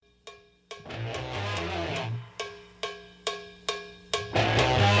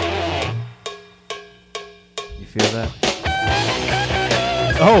feel that?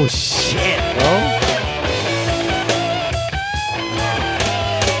 Oh shit, bro.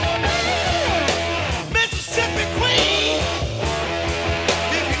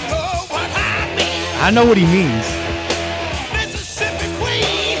 I know what he means. Mississippi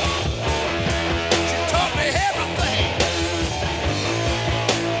Queen, she taught me everything.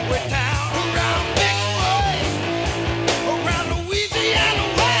 We're down around Vicksburg, around Louisiana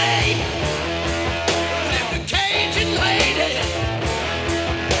way. Lived a Cajun lady,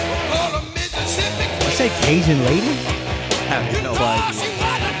 called her Mississippi Queen. You say Cajun lady? I have no idea. She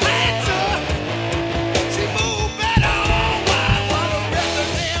was a dancer. She moved better all while the rest of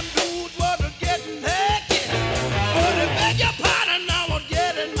them dudes was getting naked. But I beg your pardon, I was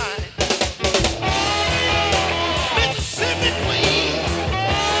getting mine. Mississippi Queen,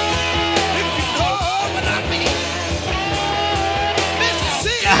 if you know what I mean.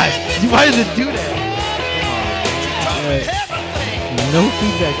 Mississippi, God, why does it do that? she taught me everything. No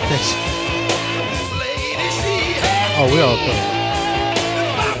feedback section. This lady, she had Oh, we all play.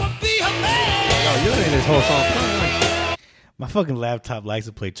 if I would be her man. Oh, you're in this whole song playing, aren't you? My fucking laptop likes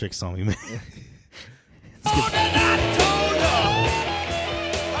to play tricks on me, man. More than I told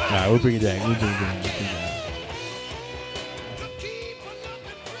her. All right, we'll bring it down. We'll bring it down.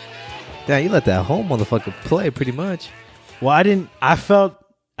 Damn, you let that whole motherfucker play pretty much. Well, I felt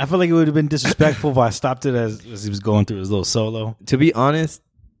like it would have been disrespectful if I stopped it as he was going through his little solo. To be honest,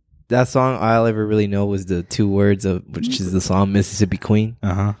 that song all I ever really know was the two words of which is the song Mississippi Queen.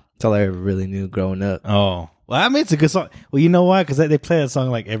 Uh-huh. That's all I ever really knew growing up. Oh. Well, I mean, it's a good song. Well, you know why? Because they play that song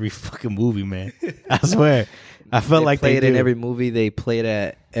like every fucking movie, man. I swear. I felt like play they it in do. every movie. They play it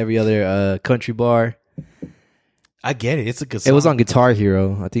at every other country bar. I get it. It's a good song. It was on Guitar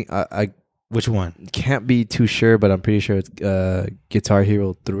Hero. I think I Which one? can't be too sure, but I'm pretty sure it's Guitar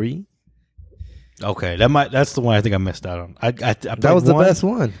Hero 3. Okay. That's the one I think I missed out on. I played That was the one. best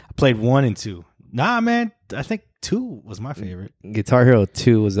one. I played 1 and 2. Nah, man. I think 2 was my favorite. Guitar Hero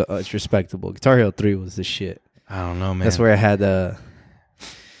 2 was it's respectable. Guitar Hero 3 was the shit. I don't know, man. That's where I had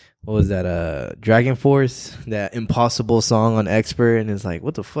what was that? Dragon Force, that impossible song on Expert, and it's like,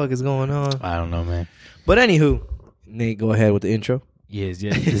 what the fuck is going on? I don't know, man. But anywho, Nate, go ahead with the intro. Yes.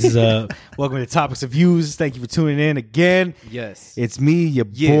 This is welcome to Topics of Views. Thank you for tuning in again. Yes. It's me, your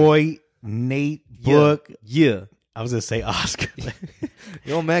boy, Nate Book. Yeah. I was gonna say Oscar.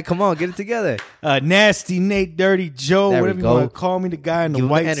 Yo, man, come on, get it together. Nasty Nate, Dirty Joe, There we whatever you go. want to call me, the guy in the Give 'em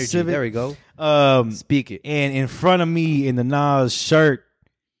white energy. Civic. There we go. Speak it. And in front of me in the Nas shirt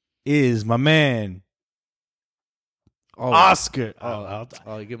is my man Oh, Oscar.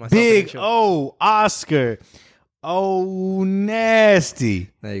 you get myself Big an intro. O Oscar. Oh, nasty.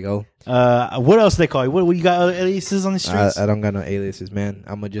 There you go. What else they call you? What you got aliases on the streets? I don't got no aliases, man.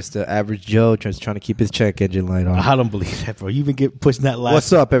 I'm just an average Joe just trying to keep his check engine light on. I don't believe that, bro. You've been pushing that last.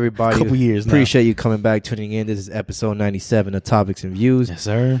 What's up, everybody? couple years now. Appreciate you coming back, tuning in. This is episode 97 of Topics and Views. Yes,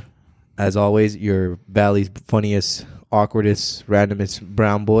 sir. As always, your Valley's funniest, awkwardest, randomest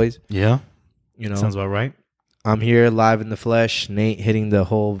brown boys. Yeah. You know, Sounds about right. I'm here live in the flesh. Nate hitting the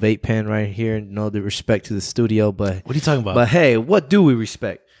whole vape pen right here. No disrespect to the studio, but What are you talking about? but hey, what do we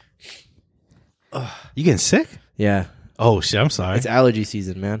respect? You getting sick? Yeah, Oh, shit. I'm sorry. it's allergy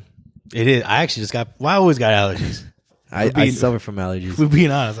season, man. It is. I actually just got. Well, I always got allergies. I suffer from allergies. If we're being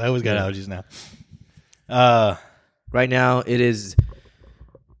honest, I always got allergies now. Right now, it is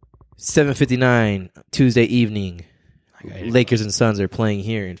 7:59 Tuesday evening. Lakers and Suns are playing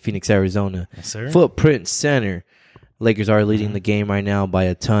here in Phoenix, Arizona. Yes, sir. Footprint Center. Lakers are leading the game right now by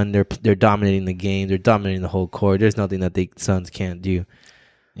a ton. They're dominating the game. They're dominating the whole court. There's nothing that the Suns can't do.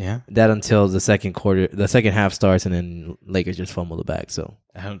 Yeah. That until the second half starts, and then Lakers just fumble the bag. So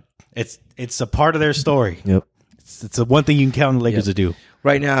It's a part of their story. yep. It's a one thing you can count on the Lakers to do.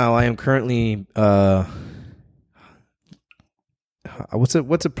 Right now, I am currently what's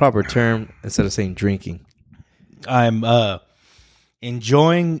a proper term instead of saying drinking? I'm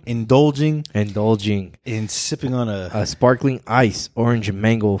indulging Indulging in sipping on a sparkling ice, orange and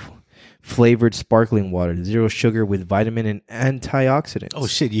mango flavored sparkling water, 0 sugar with vitamin and antioxidants. oh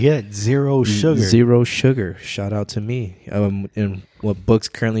shit, you hear that? Zero sugar. 0 sugar. Shout out to me. And what Book's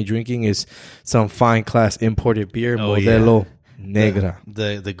currently drinking is some fine class imported beer, Oh, Modelo Negra.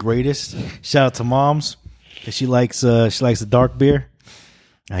 The greatest. Shout out to moms. 'Cause she likes the dark beer.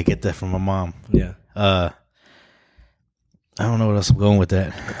 I get that from my mom. Yeah. I don't know what else I'm going with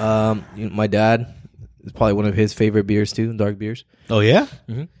that. My dad is probably one of his favorite beers too, dark beers. Oh yeah,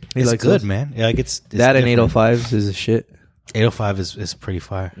 Mm-hmm. it's likes good, those. man. Yeah, like it's That and different. 805s is a shit. 805 is pretty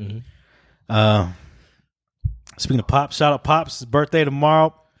fire. Mm-hmm. Speaking of Pops, shout out Pops. His birthday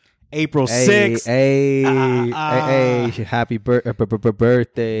tomorrow. April Hey, 6th. hey, happy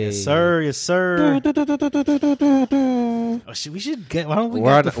birthday. Yes, sir. Yes, sir. Oh, we should get. Why don't we?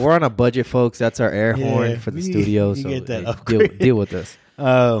 We're on a budget, folks. That's our air Yeah, horn for the we studio. need to So get that hey, upgrade. deal with us.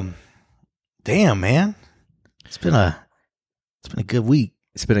 Damn, man. It's been a good week.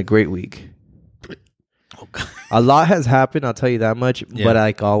 It's been a great week. Oh God. A lot has happened. I'll tell you that much. Yeah. But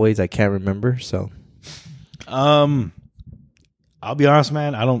like always, I can't remember. So I'll be honest,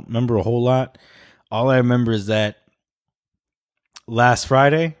 man. I don't remember a whole lot. All I remember is that last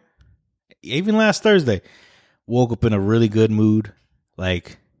Friday, even last Thursday, woke up in a really good mood,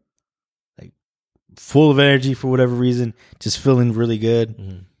 like full of energy for whatever reason, just feeling really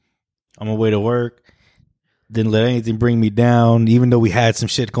good. On my way to work, didn't let anything bring me down, even though we had some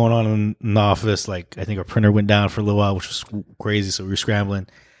shit going on in the office. Like, I think our printer went down for a little while, which was crazy, so we were scrambling.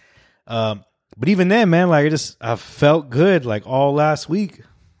 But even then, man, like I felt good like all last week,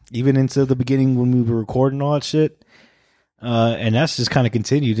 even into the beginning when we were recording all that shit. And that's just kind of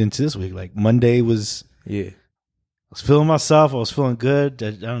continued into this week. Like Monday was, I was feeling myself. I was feeling good.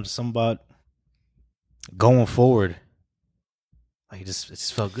 I don't know, something about going forward. Like it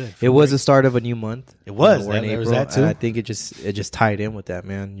just felt good. it was the start of a new month. It was. We're in There was April, that too. and I think it just tied in with that,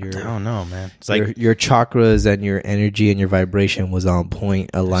 man. I don't know, man. It's like your chakras and your energy and your vibration was on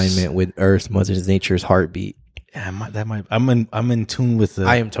point alignment with Earth, Mother Nature's heartbeat. I'm in tune with the.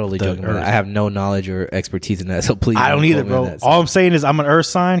 I am totally the joking. About Earth. that. I have no knowledge or expertise in that, so please. I don't either, quote me on bro. that. All I'm saying is I'm an Earth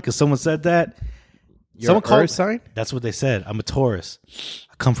sign because someone said that. You're Someone an called- Earth sign? That's what they said. I'm a Taurus.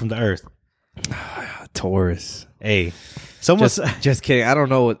 I come from the Earth. Taurus. Hey, someone. Just kidding. I don't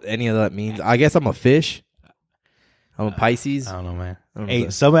know what any of that means. I guess I'm a fish. I'm a Pisces. I don't know, man. I don't know Hey,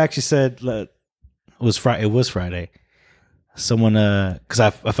 that. someone actually said it was Friday. It was Friday. Someone, because I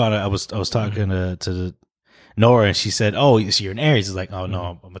found out I was talking to Nora, and she said, "Oh, so you're an Aries." It's like, "Oh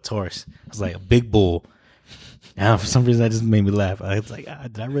no, I'm a Taurus." I was like, "A big bull." And for some reason, that just made me laugh. I was like,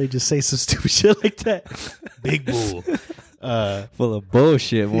 "Did I really just say some stupid shit like that?" Big bull. Full of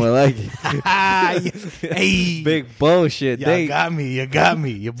bullshit. More like it. Hey, Big bullshit. you got me. You got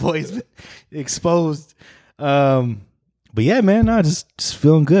me. Your boy's been exposed. But yeah, man, no, just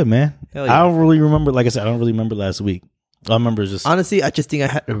feeling good, man. Hell yeah. I don't really remember. Like I said, I don't really remember last week. All I remember is just Honestly, I just think I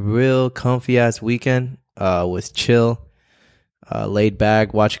had a real comfy ass weekend. Was chill, laid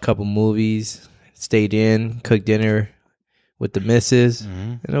back, watched a couple movies, stayed in, cooked dinner with the missus,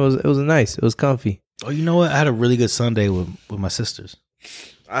 and it was nice. It was comfy. Oh, you know what? I had a really good Sunday with my sisters.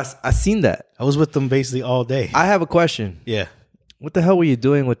 I seen that. I was with them basically all day. I have a question. Yeah. What the hell were you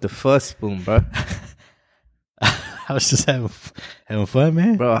doing with the fuss spoon, bro? I was just having fun,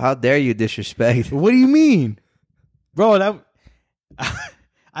 man. Bro, how dare you disrespect? What do you mean? Bro,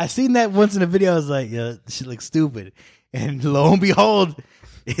 I seen that once in a video. I was like, yeah, this shit looks stupid. And lo and behold,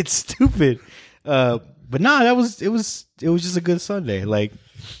 it's stupid. But nah, it was just a good Sunday. Like,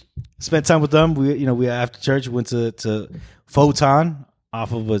 spent time with them. We after church went to Photon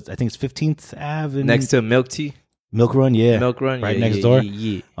off of I think it's 15th Ave Next to Milk Tea? Milk Run, yeah. Milk Run? Right Yeah, next yeah, door.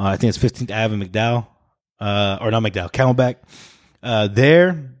 yeah. I think it's 15th Ave in McDowell. Or not McDowell, Camelback.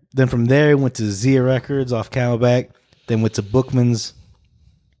 Then from there, went to Zia Records off Camelback. Then went to Bookman's.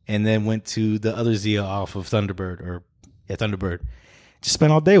 And then went to the other Zia off of Thunderbird. Just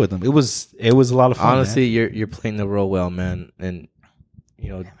spent all day with them. It was a lot of fun. Honestly, man. you're playing the role well, man. And,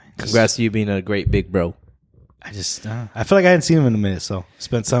 congrats to you being a great big bro. I just I feel like I hadn't seen him in a minute. So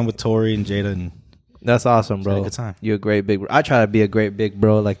spent time with Tori and Jada and That's awesome, had bro. a good time. You're a great big bro. I try to be a great big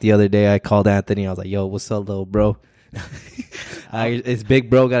bro. Like the other day, I called Anthony. I was like, yo, what's up, little bro? It's big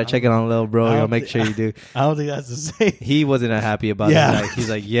bro. Got to check it on little bro. Make sure you do. I don't think that's the same. He wasn't that happy about Yeah. it. Like, he's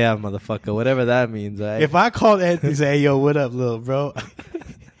like, yeah, motherfucker, whatever that means. Right? If I called Anthony and say, hey, yo, what up, little bro?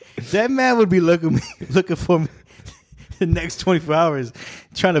 That man would be looking for me the next 24 hours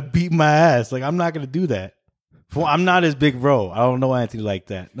trying to beat my ass. Like, I'm not going to do that. I'm not his big bro. I don't know Anthony like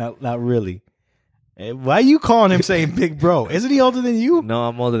that. Not really. Why are you calling him saying big bro? Isn't he older than you? No,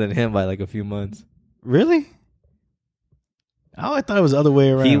 I'm older than him by like a few months. Really? Oh, I thought it was the other way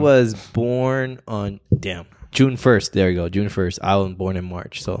around. He was born on June 1st. There you go, June 1st. I was born in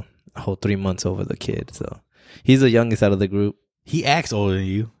March, so a whole 3 months over the kid. So he's the youngest out of the group. He acts older than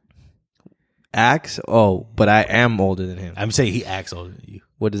you. Acts? Oh, but I am older than him. I'm saying he acts older than you.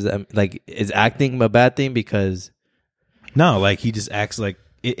 What does that like? Is acting a bad thing? Because No, like he just acts like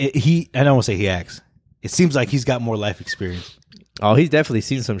I don't want to say he acts. It seems like he's got more life experience. he's definitely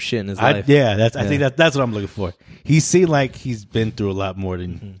seen some shit in his life. I think that's what I'm looking for. He seemed like he's been through a lot more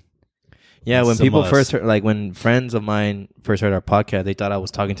than. Yeah, when some people of us. first heard, like when friends of mine first heard our podcast, they thought I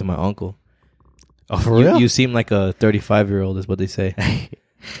was talking to my uncle. Oh, for real? You seem like a 35-year-old, is what they say.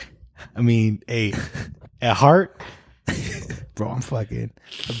 I mean, hey, at heart, bro, I've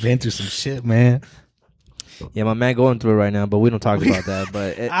been through some shit, man. Yeah, my man going through it right now, but we don't talk about that.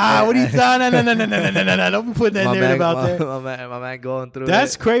 But what are you doing? No. Don't be putting that narrative out there. My man going through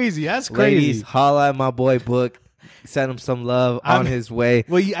That's it. crazy. That's crazy. Ladies, holla at my boy Book. Send him some love on his way.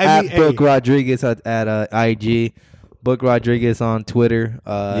 Well, Book Rodriguez at IG. Book Rodriguez on Twitter.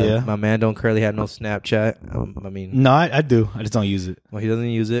 My man don't currently have no Snapchat. I mean, no, I do. I just don't use it. Well, he doesn't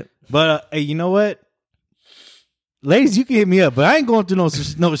use it. But hey, you know what? Ladies, you can hit me up, but I ain't going through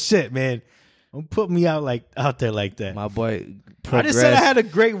no shit, man. Don't put me out there like that. My boy I just said I had a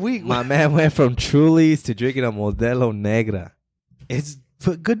great week. My man went from Truly's to drinking a Modelo Negra. It's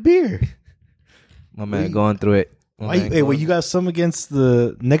good beer. My man going through it. You got some against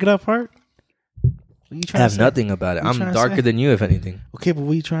the Negra part? What you trying I to have say? nothing about it. I'm darker than you, if anything. Okay, but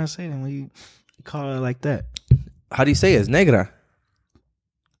what are you trying to say then? When you call it like that? How do you say it? It's Negra.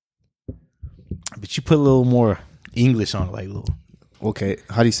 But you put a little more English on it, like little. Okay,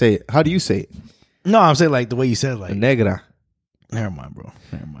 how do you say it? How do you say it? No, I'm saying like the way you said it, like Negra. Never mind, bro.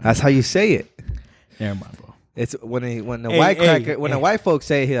 Never mind. That's how you say it. Never mind, bro. It's when the white folks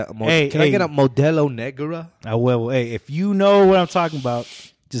say here, can I get a Modelo Negra? Hey, if you know what I'm talking about,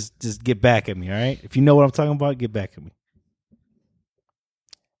 just get back at me, all right? If you know what I'm talking about, get back at me.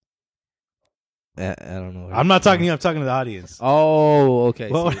 I don't know. I'm not talking to you. I'm talking to the audience. Oh, okay.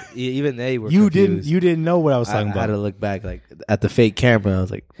 Well, so even they were. You confused. didn't know what I was talking about. I had to look back like at the fake camera. I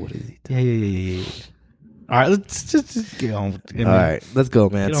was like, "What is he doing?" Yeah. All right, let's just get on with it. All right, let's go,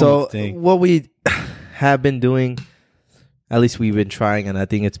 man. So what we have been doing, at least we've been trying, and I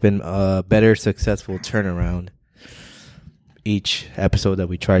think it's been a better successful turnaround. Each episode that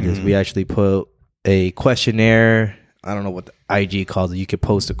we tried this, we actually put a questionnaire. I don't know what the IG calls it. You could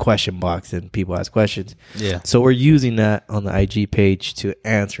post a question box and people ask questions. Yeah. So we're using that on the IG page to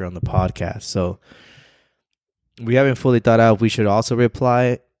answer on the podcast. So we haven't fully thought out if we should also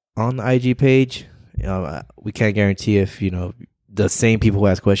reply on the IG page. We can't guarantee if, the same people who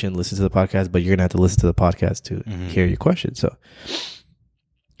ask questions listen to the podcast, but you're going to have to listen to the podcast to hear your question. So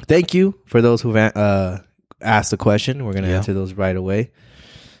thank you for those who've asked a question. We're going to answer those right away.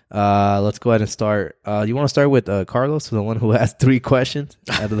 Let's go ahead and start. You want to start with Carlos, the one who asked 3 questions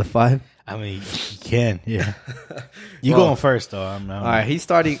out of the 5? I mean, you can, yeah. You going first, though. All right, he's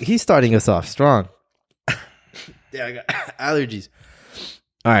starting us off strong. Yeah, I got allergies.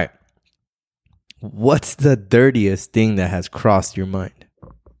 All right. What's the dirtiest thing that has crossed your mind?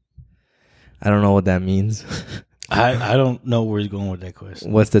 I don't know what that means. I don't know where he's going with that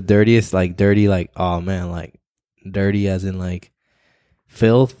question. What's the dirtiest? Like dirty, like, oh man, like dirty as in like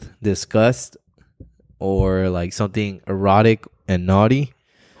filth, disgust, or like something erotic and naughty?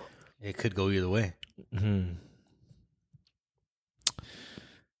 It could go either way. Mm-hmm.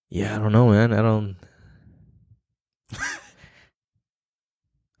 Yeah, I don't know, man. I don't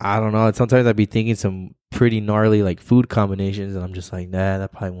know. Sometimes I'd be thinking some pretty gnarly like food combinations, and I'm just like, nah,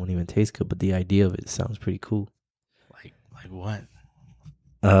 that probably won't even taste good. But the idea of it sounds pretty cool. Like what?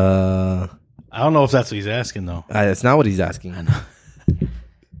 I don't know if that's what he's asking though. That's not what he's asking. I know.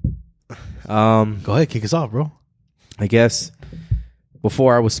 Go ahead, kick us off, bro. I guess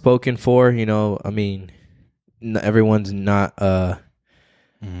before I was spoken for, I mean, everyone's not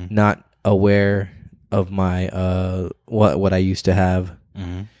not aware of my what I used to have.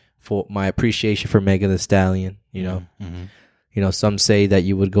 Mm-hmm. For my appreciation for Megan Thee Stallion, some say that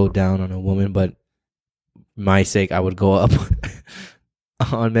you would go down on a woman, but my sake, I would go up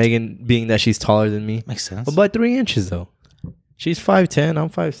on Megan, being that she's taller than me. Makes sense. But by 3 inches though, she's 5'10", I'm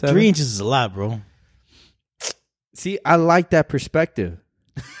 5'7". 3 inches is a lot, bro. See, I like that perspective.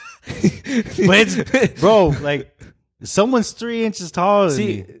 But it's, bro, like someone's 3 inches taller than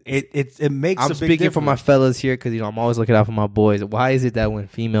me. It makes a big difference. I'm speaking for my fellas here because I'm always looking out for my boys. Why is it that when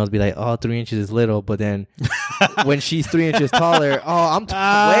females be like, oh, 3 inches is little, but then when she's 3 inches taller, oh, I'm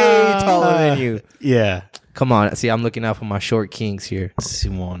way taller than you. Yeah. Come on. See, I'm looking out for my short kings here.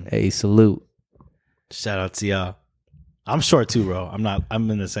 Simone. Hey, salute. Shout out to y'all. I'm short too, bro.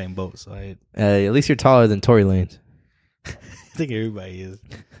 I'm in the same boat. So at least you're taller than Tory Lanez. I think everybody is.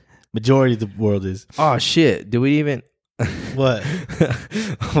 Majority of the world is. Oh, shit. Do we even... What?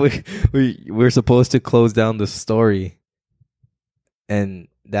 we're supposed to close down the story, and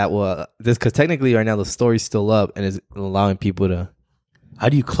that will this because technically right now the story's still up and is allowing people to. How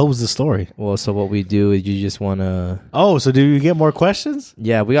do you close the story? Well, so what we do is you just want to. Oh, so do you get more questions?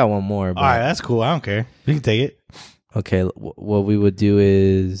 Yeah, we got one more. All right, that's cool. I don't care. We can take it. Okay, what we would do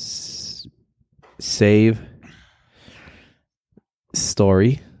is save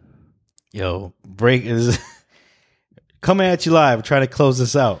story. Yo, break is. Coming at you live, trying to close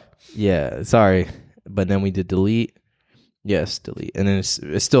this out. Yeah, sorry. But then we did delete. Yes, delete. And then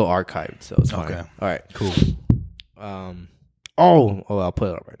it's still archived, so it's fine. Okay. All right. Cool. I'll put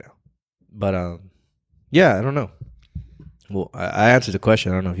it up right now. But yeah, I don't know. Well, I answered the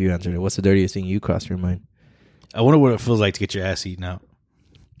question. I don't know if you answered it. What's the dirtiest thing you crossed your mind? I wonder what it feels like to get your ass eaten out.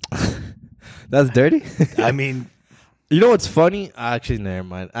 That's dirty? I mean, you know what's funny? Actually, never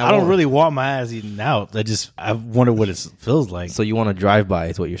mind. I don't really want my ass eaten out. I wonder what it feels like. So you want to drive by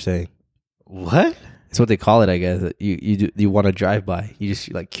is what you're saying. What? It's what they call it, I guess. You want to drive by. You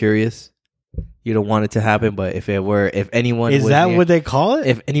just like curious. You don't want it to happen, but if anyone is was that near, what they call it?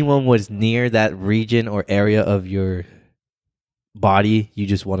 If anyone was near that region or area of your body, you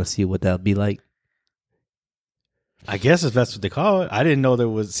just want to see what that'd be like. I guess if that's what they call it. I didn't know there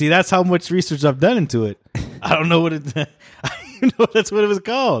was. See, that's how much research I've done into it. I don't know what it. I didn't know that's what it was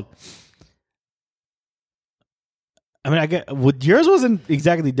called. I mean, yours wasn't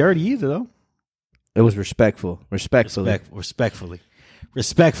exactly dirty either, though. It was respectful. Respectfully.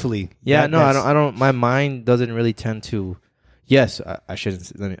 Yeah, I don't. My mind doesn't really tend to. Yes, I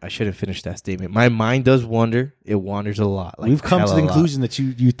shouldn't finish that statement. My mind does wander. It wanders a lot. Like we've come to the conclusion that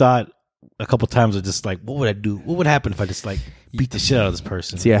you thought a couple times of just like, what would I do? What would happen if I just like beat the shit out of this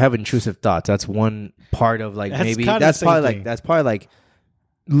person? See, I have intrusive thoughts. That's one part of like maybe that's probably like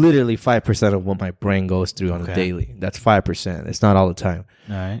literally 5% of what my brain goes through on a daily. That's 5%. It's not all the time.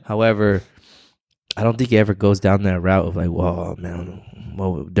 All right. However, I don't think it ever goes down that route of like, whoa, man,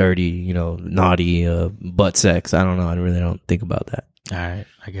 well, dirty, naughty, butt sex. I don't know. I really don't think about that. All right,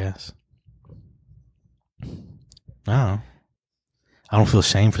 I guess. I don't feel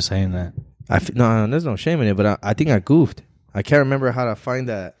shame for saying that. No, there's no shame in it, but I think I goofed. I can't remember how to find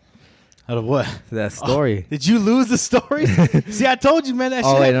that. Out of what? That story. Did you lose the story? See, I told you, man. That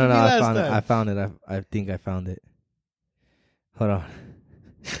shit wait, no, I found it. I think I found it. Hold on.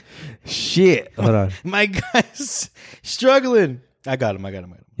 Shit. Hold on. My guy's struggling. I got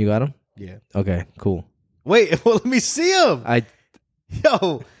him. You got him? Yeah. Okay, cool. Wait, well, let me see him.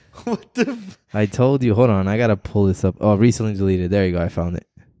 Yo, what the... I told you. Hold on. I got to pull this up. Oh, recently deleted. There you go. I found it.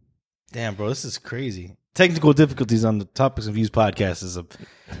 Damn, bro. This is crazy. Technical difficulties on the Topics and Views podcast is a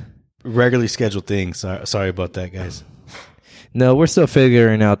regularly scheduled thing. Sorry about that, guys. No, we're still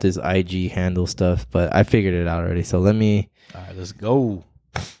figuring out this IG handle stuff, but I figured it out already. So let me... All right, let's go.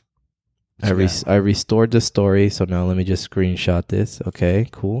 I restored the story, so now let me just screenshot this. Okay,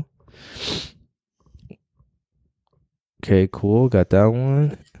 cool. Okay, cool. Got that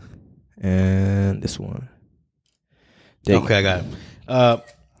one. And this one. Okay, I got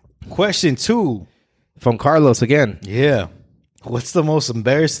it. Question 2. From Carlos again. Yeah. What's the most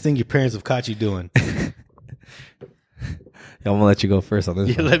embarrassing thing your parents have caught you doing? I'm going to let you go first on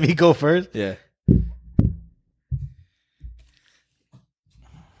this one. Let me go first? Yeah.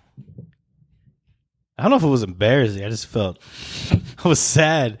 I don't know if it was embarrassing. I just felt... I was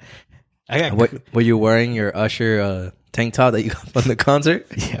sad. Were you wearing your Usher tank top that you got from the concert?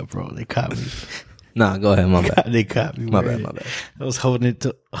 Yeah, bro. They caught me. Nah, go ahead. My bad. They caught me. My bad. I was holding it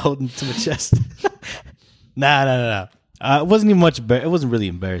to my chest. Nah. It wasn't even much. It wasn't really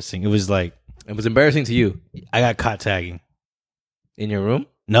embarrassing. It was like... It was embarrassing to you? I got caught tagging. In your room?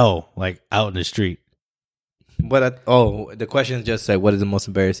 No, like out in the street. But the question is just like, what is the most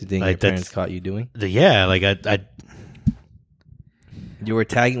embarrassing thing like your parents caught you doing? Yeah, like I. You were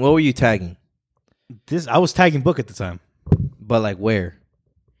tagging. What were you tagging? I was tagging Book at the time. But like where?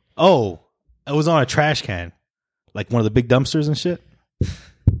 Oh, it was on a trash can, like one of the big dumpsters and shit.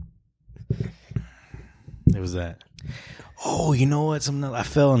 It was that. Oh, you know what? I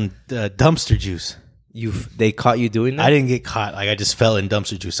fell in dumpster juice. They caught you doing that? I didn't get caught. Like I just fell in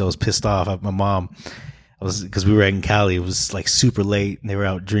dumpster juice. I was pissed off at my mom. Because we were in Cali. It was like super late and they were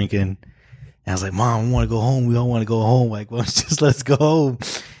out drinking. And I was like, Mom, I want to go home. We all want to go home. Like, well, just let's go home.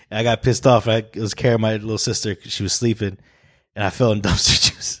 And I got pissed off. I was carrying my little sister because she was sleeping. And I fell in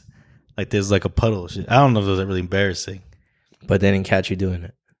dumpster juice. Like there's like a puddle of shit. I don't know if it was really embarrassing. But they didn't catch you doing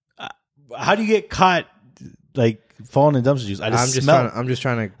it. How do you get caught like falling in dumpster juice? I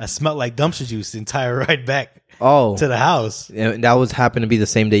smelled like dumpster juice the entire ride back. To the house. And that happened to be the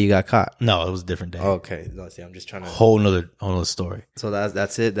same day you got caught. No, it was a different day. Okay, let's see. I'm just trying to whole nother story. So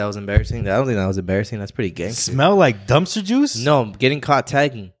that's it. That was embarrassing. I don't think that was embarrassing. That's pretty gangster. Smell like dumpster juice? No, getting caught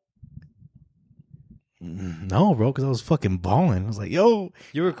tagging. No, bro, because I was fucking balling. I was like, yo,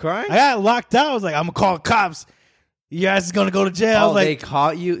 you were crying. I got locked out. I was like, I'm gonna call cops. You guys is gonna go to jail. I was like, they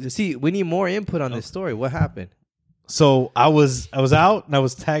caught you. See, we need more input on this story. What happened? So I was out and I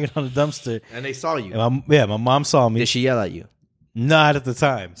was tagging on the dumpster, and they saw you. My mom saw me. Did she yell at you? Not at the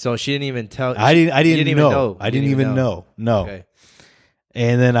time. So she didn't even tell. I didn't even know. I didn't even know. No. Okay.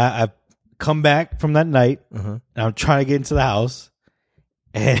 And then I come back from that night, Uh-huh. and I'm trying to get into the house,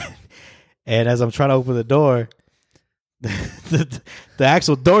 and as I'm trying to open the door, the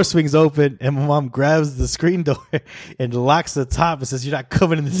actual door swings open, and my mom grabs the screen door and locks the top and says, "You're not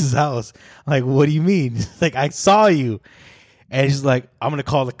coming into this house." I'm like, "What do you mean?" Like, I saw you. And she's like, "I'm going to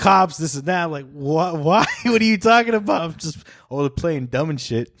call the cops, this and that." I'm like, what? Why? What are you talking about? I'm just playing dumb and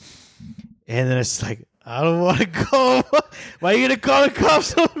shit. And then it's like, I don't want to go. Why are you going to call the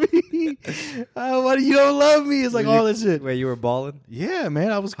cops on me? Why you don't love me? It's like all this shit. Where you were balling? Yeah,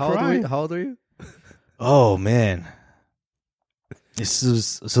 man. I was How crying. How old are you? Oh, man. This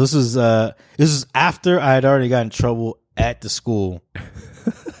was after I had already gotten in trouble at the school.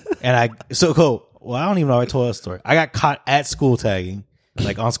 And well, I don't even know if I told that story. I got caught at school tagging,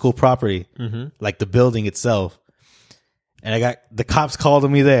 like on school property, like the building itself. And the cops called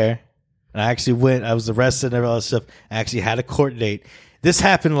on me there. And I actually went. I was arrested and all that stuff. I actually had a court date. This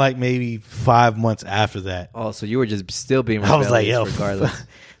happened like maybe 5 months after that. Oh, so you were just still being I was like, rebellious regardless.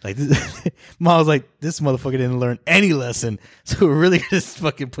 Like, Mom was like, "This motherfucker didn't learn any lesson, so we're really gonna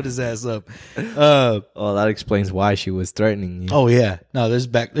fucking put his ass up." Oh, that explains why she was threatening you. Oh yeah, no, there's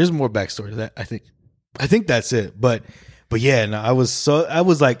more backstory to that. I think that's it. But yeah, no, I wasn't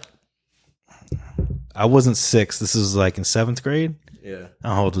 6. This was like in 7th grade. Yeah.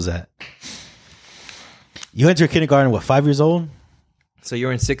 How old was that? You went to kindergarten, 5 years old? So you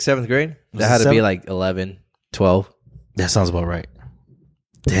were in 6th, 7th grade? Was That it had to be 7th? like 11, 12. That sounds about right.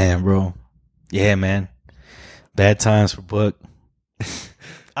 Damn, bro. Yeah, man. Bad times for Book.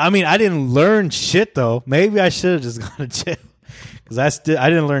 I mean, I didn't learn shit though. Maybe I should have just gone to jail because I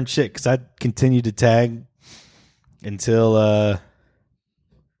didn't learn shit because I continued to tag until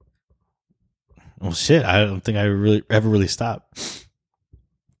well, shit. I don't think I ever really stopped.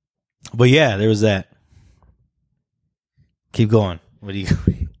 But yeah, there was that. Keep going. What do you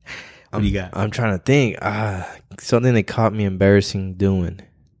got? I'm trying to think. Something they caught me embarrassing doing.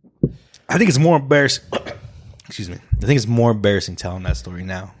 I think it's more embarrassing. Excuse me. I think it's more embarrassing telling that story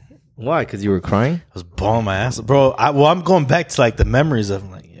now. Why? Because you were crying? I was bawling my ass, bro. I'm going back to like the memories of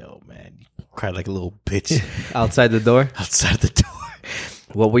like, yo, man, you cried like a little bitch Outside the door? outside the door.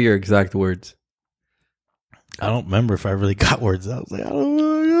 What were your exact words? I don't remember if I really got words. I was like, I don't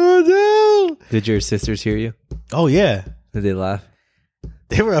want to go down. Did your sisters hear you? Oh yeah, Did they laugh?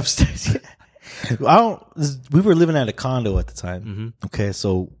 they were upstairs. Yeah. We were living at a condo at the time. Mm-hmm. Okay,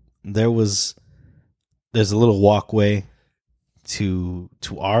 so there's a little walkway to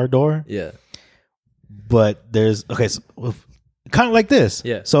our door, Yeah. but so kind of like this.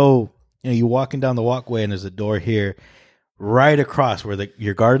 Yeah. So you're walking down the walkway and there's a door here, right across where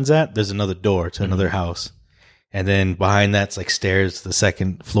your garden's at. There's another door to another house, and then behind that's like stairs to the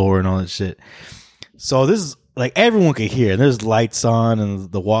 2nd floor and all that shit. So this is like everyone could hear. And there's lights on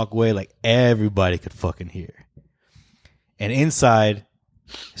and the walkway, like everybody could fucking hear. And inside,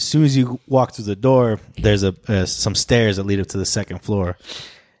 as soon as you walk through the door, there's some stairs that lead up to the 2nd floor,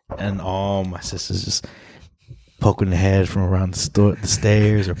 and all my sisters just poking their head from around the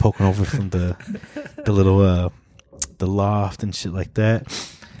stairs, or poking over from the little the loft and shit like that.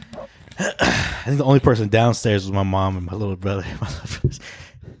 I think the only person downstairs was my mom and my little brother. My little brother's,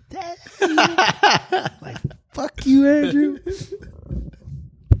 like, fuck you, Andrew.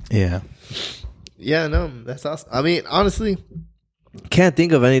 Yeah. Yeah, no, that's awesome. I mean, honestly, Can't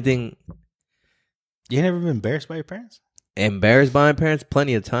think of anything You ain't never been embarrassed by your parents? embarrassed by my parents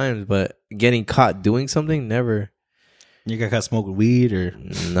plenty of times, but getting caught doing something, never. You got caught smoking weed or?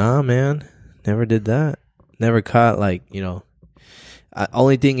 Nah, man. Never did that. Never caught, like,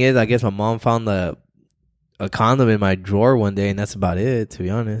 only thing is, I guess my mom found a condom in my drawer one day, and that's about it, to be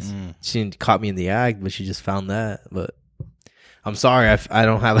honest. She didn't caught me in the act, but she just found that. But I'm sorry, I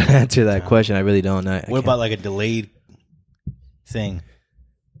don't have an answer to that question. I really don't. What about like a delayed thing?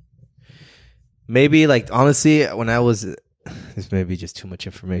 Maybe, like, honestly, when I was... This may be just too much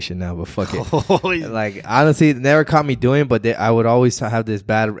information now, but fuck it. Like, honestly, it never caught me doing it, but I would always have this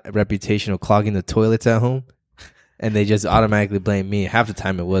bad reputation of clogging the toilets at home, and they just automatically blame me. Half the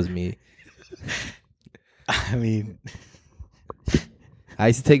time it was me. I mean... I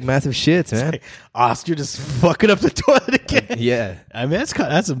used to take massive shits, man. Like, Oscar just fucking up the toilet again. Yeah. I mean,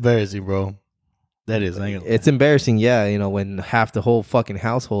 that's embarrassing, bro. That is. I ain't gonna It's embarrassing, yeah, when half the whole fucking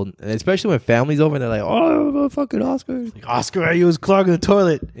household, especially when family's over, and they're like, oh, fucking Oscar. like, Oscar, you was clogging the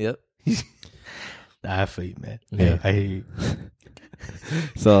toilet. Yep. Nah, I feel you, man. Yeah. I hear you.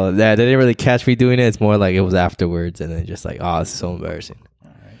 So, yeah, they didn't really catch me doing it. It's more like it was afterwards, and then just like, oh, it's so embarrassing.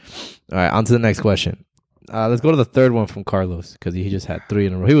 All right, on to the next question. Let's go to the third one from Carlos, because he just had 3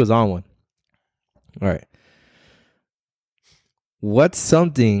 in a row. He was on one. All right. What's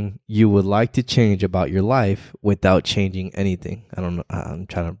something you would like to change about your life without changing anything? I don't know. I'm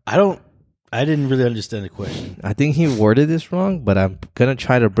trying to. I didn't really understand the question. I think he worded this wrong, but I'm gonna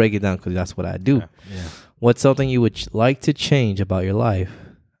try to break it down because that's what I do. Yeah. What's something you would like to change about your life?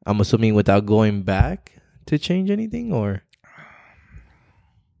 I'm assuming without going back to change anything, or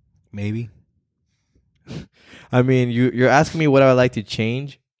Maybe I mean, you're asking me what I would like to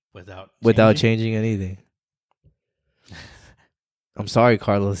change without changing anything. I'm sorry,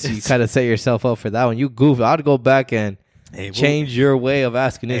 Carlos. You kind of set yourself up for that one. You goof. I'd go back and change your way of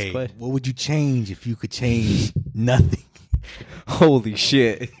asking this question. What would you change if you could change nothing? Holy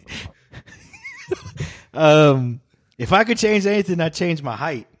shit. If I could change anything, I'd change my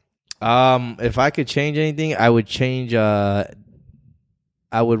height. If I could change anything, I would change.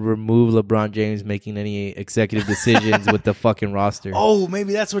 I would remove LeBron James making any executive decisions with the fucking roster. Oh,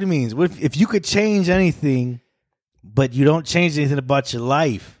 maybe that's what he means. What if you could change anything, but you don't change anything about your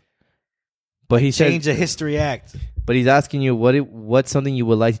life? But he Change said, a history act. But he's asking you what's something you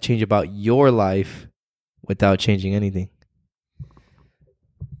would like to change about your life without changing anything.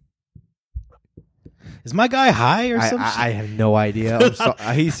 Is my guy high or something? I have no idea.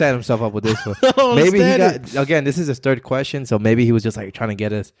 He set himself up with this one. don't Maybe he understand got again. This is his third question, so maybe he was just like trying to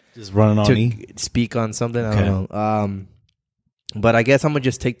get us Just running on me. to speak on something. Okay. I don't know. But I guess I'm gonna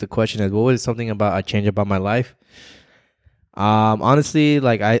just take the question as what was something about I change about my life. Honestly,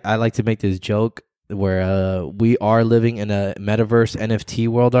 like I like to make this joke where we are living in a metaverse NFT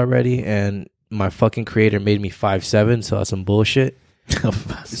world already, and my fucking creator made me 5'7", so that's some bullshit.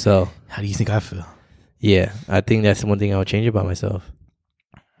 So How do you think I feel? yeah, I think that's the one thing I would change about myself.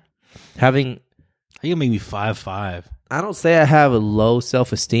 Having, How you gonna make me 5'5"? I don't say I have a low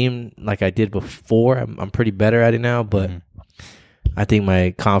self-esteem like I did before. I'm pretty better at it now, but I think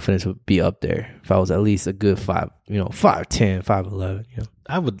my confidence would be up there if I was at least a good 5'10", 5'11", you know.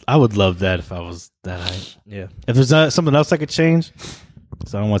 I would love that if I was that height. Yeah. If there's something else I could change,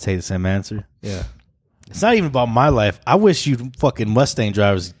 so I don't want to take the same answer. Yeah. It's not even about my life. I wish you fucking Mustang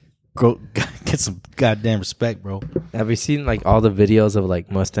drivers get some goddamn respect, bro. Have you seen like all the videos of like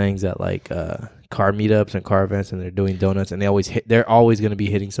Mustangs at like car meetups and car events, and they're doing donuts, and they're always going to be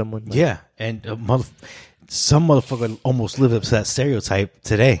hitting someone? Like, Yeah, and some motherfucker almost lived up to that stereotype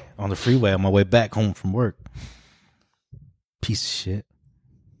today on the freeway on my way back home from work. Piece of shit.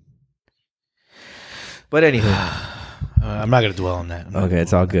 But anyway, I'm not gonna dwell on that. okay,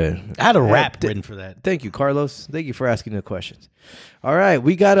 it's all good. I had a rap written for that. Thank you, Carlos. Thank you for asking the questions. All right,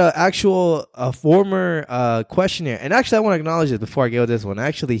 we got a former questionnaire, and actually, I want to acknowledge this before I go with this one.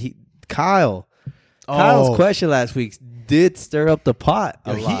 Actually, Kyle's question last week did stir up the pot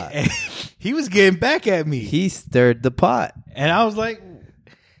a lot. He was getting back at me. He stirred the pot, And I was like,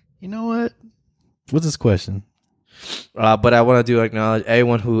 you know what? What's this question? but I want to acknowledge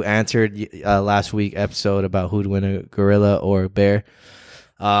everyone who answered last week episode about who'd win a gorilla or a bear.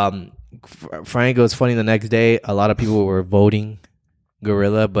 Frank goes funny. The next day, a lot of people were voting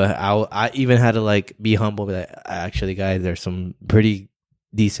gorilla, but I even had to like be humble. That actually, guys, there's some pretty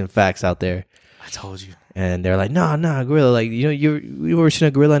decent facts out there. I told you. And they're like, no, gorilla. Like, you ever seen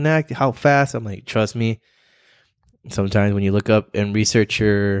a gorilla act? How fast? I'm like, trust me. Sometimes when you look up and research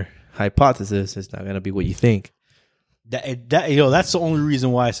your hypothesis, it's not gonna be what you think. That's the only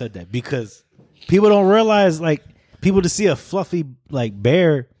reason why I said that, because people don't realize, like, people to see a fluffy like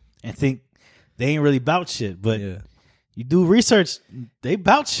bear and think they ain't really bout shit, but you do research, they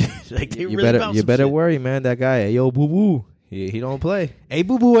bout shit. Like they really bout you better shit. worry, man. That guy, hey, yo, boo boo, he don't play. Hey,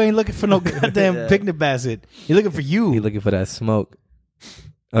 boo boo ain't looking for no goddamn picnic basket. He looking for you. He looking for that smoke.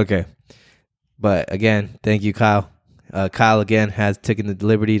 Okay, but again, thank you, Kyle. Kyle again has taken the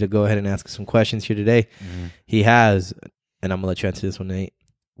liberty to go ahead and ask us some questions here today. He has, and I'm gonna let you answer this one, Nate.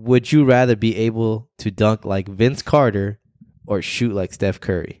 Would you rather be able to dunk like Vince Carter or shoot like Steph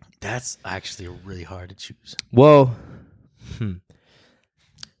Curry? That's actually really hard to choose. Well,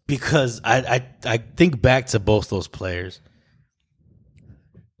 because I think back to both those players,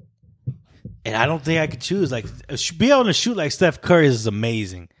 and I don't think I could choose. Like, be able to shoot like Steph Curry is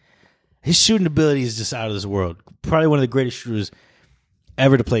amazing. His shooting ability is just out of this world. Probably one of the greatest shooters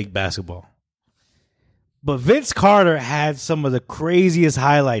ever to play basketball. But Vince Carter had some of the craziest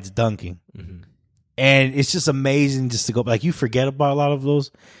highlights dunking. And it's just amazing just to go, like, you forget about a lot of those,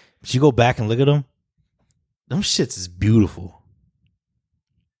 but you go back and look at them. Them shits is beautiful.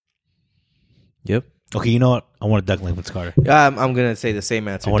 yep. Okay, you know what? I want to dunk like Vince Carter. I'm gonna say the same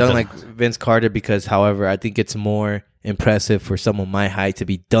answer. I want Dunk like Vince Carter because, however, I think it's more impressive for someone my height to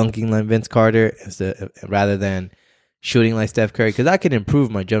be dunking like Vince Carter rather than shooting like Steph Curry, because I can improve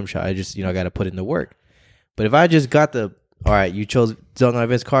my jump shot. I just I got to put in the work. But if I just got the All right, you chose Dunk on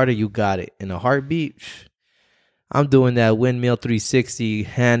Vince Carter. You got it. In a heartbeat, I'm doing that windmill 360,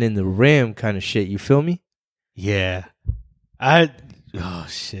 hand in the rim kind of shit. You feel me? Yeah. Oh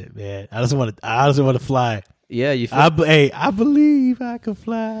shit, man. I just want to fly. Yeah, you feel I believe I can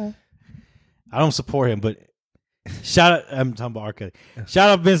fly. I don't support him, but shout out. I'm talking about R. Kelly. Shout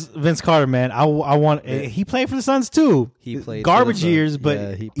out Vince Carter, man. I want. He played for the Suns too. He played garbage for the years, Suns. but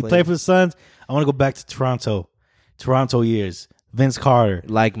Yeah, he played for the Suns. I want to go back to Toronto years. Vince Carter,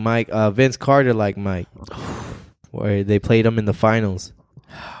 like Mike. Vince Carter, like Mike, where they played him in the finals.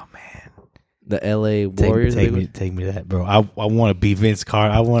 Oh man, the LA Warriors. Take me to that, bro. I want to be Vince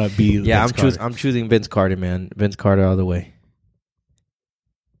Carter. I want to be. Yeah, Vince I'm choosing Vince Carter, man. Vince Carter all the way.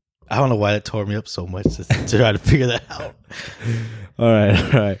 I don't know why that tore me up so much to try to figure that out. All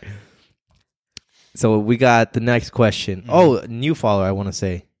right. So we got the next question. Oh, new follower, I want to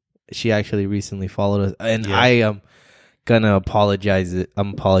say. She actually recently followed us, and I am gonna apologize. I'm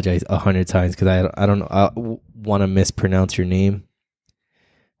apologize 100 times because I don't know. I want to mispronounce your name.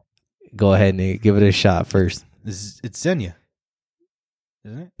 Go ahead, Nate. Give it a shot first. It's Xenia,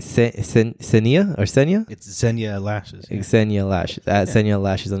 isn't it? Senia or Senia? It's Xenia Lashes. Yeah. Xenia Lashes at Xenia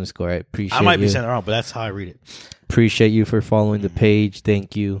Lashes _. I appreciate. I might be you. saying it wrong, but that's how I read it. Appreciate you for following the page.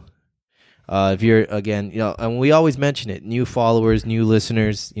 Thank you. If you're again, and we always mention it, new followers, new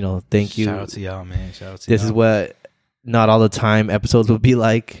listeners, thank you. Shout out to y'all, man. Shout out to This y'all. is what not all the time episodes will be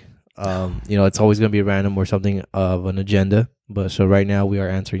like. It's always going to be random or something of an agenda. But so right now we are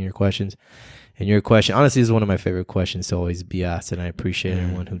answering your questions. And your question, honestly, is one of my favorite questions to always be asked, and I appreciate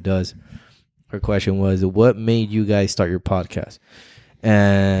everyone who does. Her question was, what made you guys start your podcast?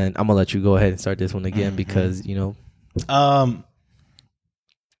 And I'm going to let you go ahead and start this one again because,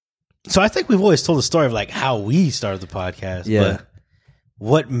 So I think we've always told the story of like how we started the podcast. Yeah. But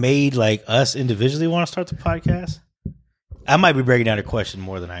what made like us individually want to start the podcast? I might be breaking down your question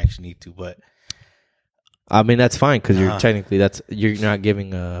more than I actually need to, but I mean that's fine because you're technically you're not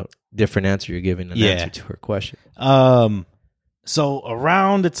giving a different answer. You're giving an answer to her question. So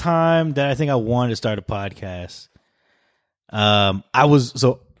around the time that I think I wanted to start a podcast,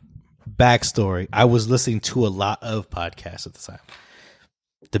 backstory. I was listening to a lot of podcasts at the time.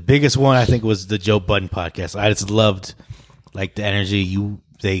 The biggest one I think was the Joe Budden podcast. I just loved like the energy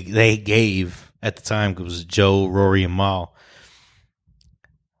they gave at the time. It was Joe, Rory, and Mal.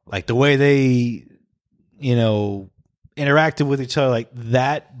 Like the way they, interacted with each other, like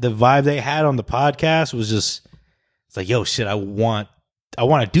that. The vibe they had on the podcast was just, it's like, yo, shit. I want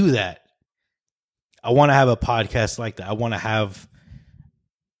to do that. I want to have a podcast like that. I want to have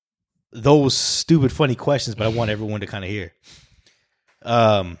those stupid, funny questions, but I want everyone to kind of hear.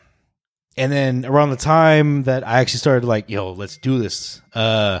 And then around the time that I actually started like, yo, let's do this.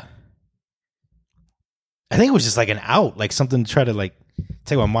 I think it was just like an out, like something to try to like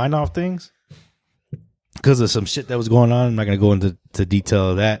take my mind off things because of some shit that was going on. I'm not going to go into detail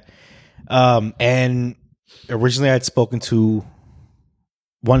of that. And originally I'd spoken to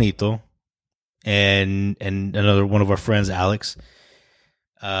Juanito and another one of our friends, Alex.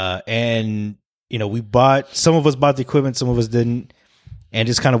 And some of us bought the equipment, some of us didn't. And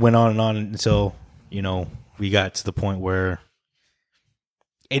just kind of went on until, we got to the point where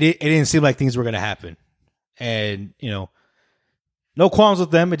it didn't seem like things were going to happen. And, no qualms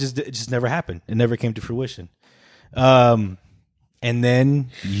with them. It just never happened. It never came to fruition. And then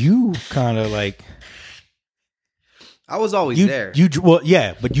you kind of like... I was always there.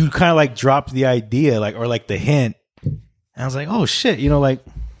 But you kind of like dropped the idea or the hint. And I was like, oh, shit,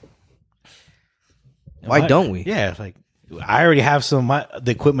 why don't we? Yeah, like... I already have some of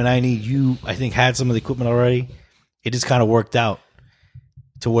the equipment I need. You, I think, had some of the equipment already. It just kind of worked out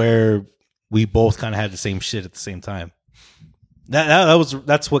to where we both kind of had the same shit at the same time.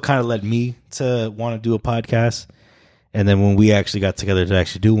 That's what kind of led me to want to do a podcast. And then when we actually got together to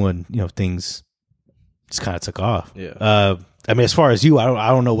actually do one, things just kind of took off. Yeah. I mean, as far as you, I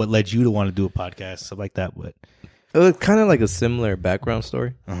don't know what led you to want to do a podcast, stuff like that. But it was kind of like a similar background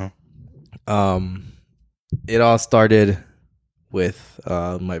story. It all started with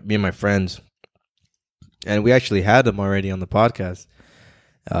me and my friends, and we actually had them already on the podcast.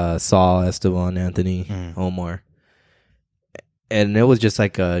 Saul, Esteban, Anthony, Omar, and it was just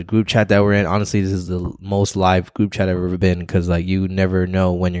like a group chat that we're in. Honestly, this is the most live group chat I've ever been because like you never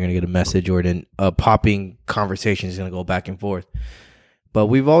know when you're gonna get a message or then a popping conversation is gonna go back and forth. But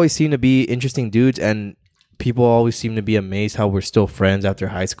we've always seemed to be interesting dudes, and people always seem to be amazed how we're still friends after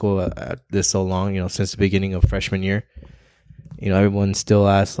high school this so long, since the beginning of freshman year. Everyone still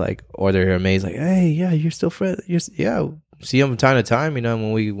asks or they're amazed hey, yeah, you're still friends. Yeah, see them from time to time,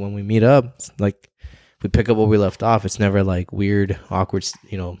 when we meet up. It's like we pick up where we left off. It's never like weird, awkward,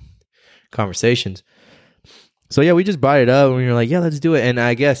 conversations. So yeah, we just brought it up and we were like, yeah, let's do it. And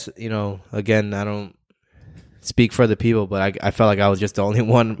I guess, again, I don't speak for other people, but I felt like I was just the only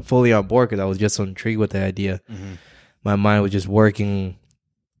one fully on board because I was just so intrigued with the idea. Mm-hmm. My mind was just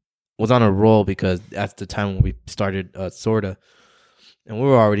was on a roll because that's the time when we started Sorta. And we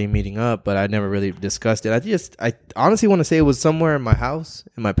were already meeting up, but I never really discussed it. I honestly want to say it was somewhere in my house,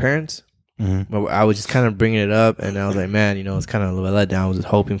 in my parents'. Mm-hmm. But I was just kind of bringing it up, and I was like, man, it's kind of a letdown. I was just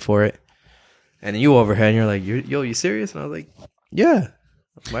hoping for it. And then you overhead, and you're like, you serious? And I was like, yeah,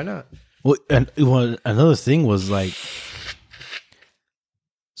 why not? Well, and another thing was like,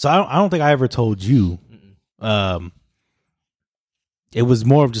 so I don't think I ever told you. It was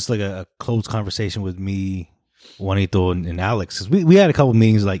more of just like a close conversation with me, Juanito, and Alex. 'Cause we had a couple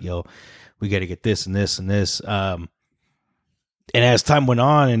meetings like, yo, we got to get this and this and this. And as time went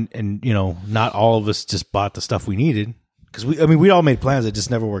on, and not all of us just bought the stuff we needed because we all made plans that just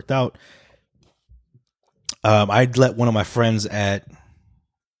never worked out. I'd let one of my friends at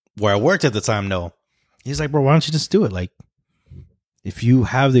where I worked at the time know. He's like, bro, why don't you just do it? Like, if you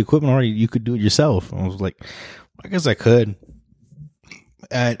have the equipment already, you could do it yourself. And I was like, I guess I could.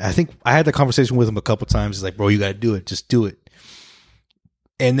 And I think I had the conversation with him a couple times. He's like, bro, you got to do it. Just do it.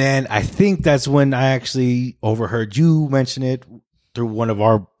 And then I think that's when I actually overheard you mention it through one of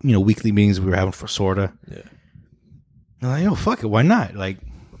our, weekly meetings we were having for Sorta. Yeah. I'm like, fuck it. Why not? Like,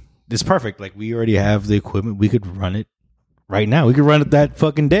 it's perfect. Like, we already have the equipment. We could run it right now. We could run it that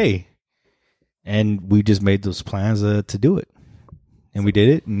fucking day. And we just made those plans to do it. And we did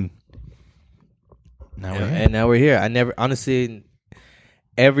it. And now we're here. I never, honestly,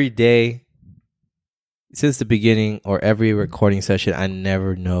 every day since the beginning or every recording session, I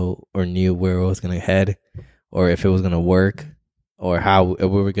never knew where it was going to head or if it was going to work or how we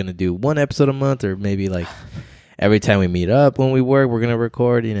were going to do one episode a month or maybe like every time we meet up when we work, we're going to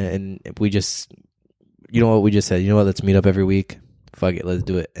record, and we just, what we just said, let's meet up every week. Fuck it, let's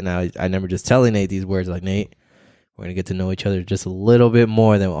do it. And I remember just telling Nate these words like, Nate, we're going to get to know each other just a little bit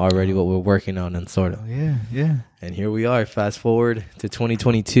more than already what we're working on and sort of. Yeah. And here we are, fast forward to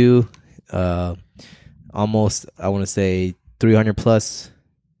 2022, almost, I want to say 300 plus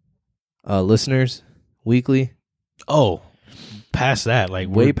listeners weekly. Oh, past that. Like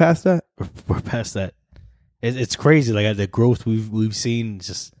way past that? We're past that. It's crazy. Like the growth we've seen.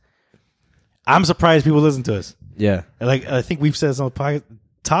 Just, I'm surprised people listen to us. Yeah. Like I think we've said some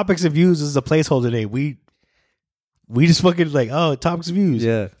topics of views is a placeholder today. We just fucking like, oh, topics of views.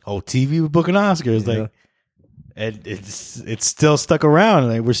 Yeah. Oh, TV with booking Oscars. Yeah. Like, and it's still stuck around.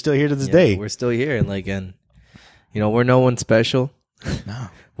 Like we're still here to this day. We're still here, and we're no one special. No.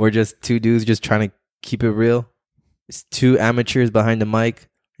 We're just two dudes just trying to keep it real. It's two amateurs behind the mic.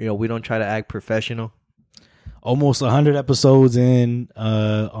 We don't try to act professional. Almost 100 episodes in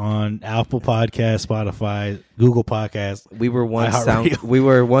on Apple Podcasts, Spotify, Google Podcasts. We were once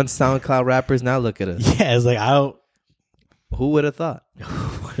SoundCloud rappers. Now look at us. Yeah, it's like who would have thought?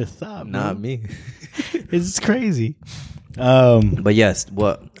 Who would have thought? Not me. It's crazy. But yes,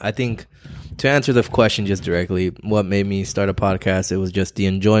 what I think, to answer the question just directly, what made me start a podcast, it was just the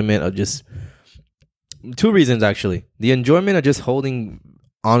enjoyment of just two reasons, actually. The enjoyment of just holding,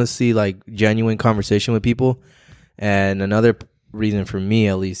 honestly, like genuine conversation with people. And another reason for me,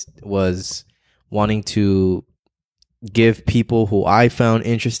 at least, was wanting to give people who I found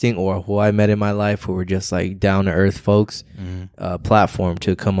interesting or who I met in my life who were just like down to earth folks a platform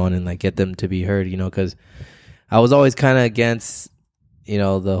to come on and like get them to be heard, because I was always kind of against,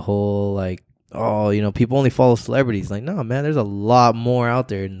 the whole like, oh, people only follow celebrities. Like, no, man, there's a lot more out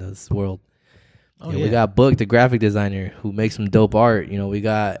there in this world. We got Book, the graphic designer who makes some dope art. We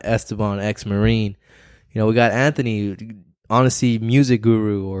got Esteban, ex-Marine. We got Anthony, honestly, music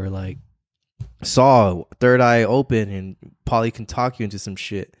guru, or like Saw, Third Eye Open, and probably can talk you into some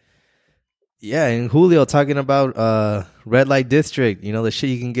shit. Yeah, and Julio talking about Red Light District, the shit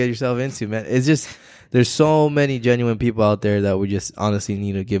you can get yourself into, man. It's just, there's so many genuine people out there that we just honestly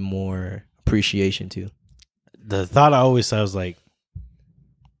need to give more appreciation to. The thought I always had was like,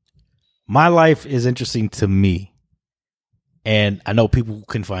 my life is interesting to me, and I know people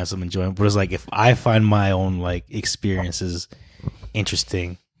can find some enjoyment, but it's like, if I find my own like experiences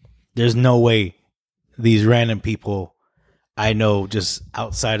interesting, there's no way these random people I know just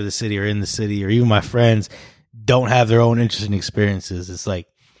outside of the city or in the city or even my friends don't have their own interesting experiences. It's like,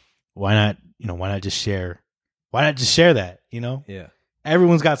 why not just share? Why not just share that, Yeah.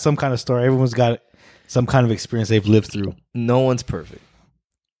 Everyone's got some kind of story. Everyone's got some kind of experience they've lived through. No one's perfect.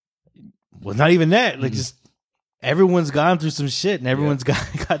 Well, not even that. Like, just everyone's gone through some shit, and everyone's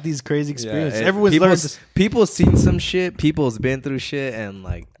got these crazy experiences. Everyone's learned this. People's seen some shit. People's been through shit, and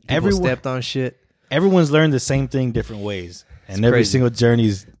like people stepped on shit. Everyone's learned the same thing different ways, and every single journey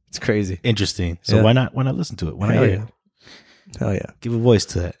is crazy, interesting. So why not listen to it? Why not hear it? Hell yeah, give a voice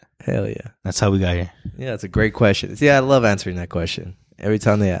to that. Hell yeah, that's how we got here. Yeah, it's a great question. See, I love answering that question every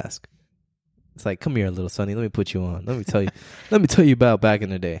time they ask. It's like, come here, little Sonny. Let me put you on. Let me tell you. Let me tell you about back in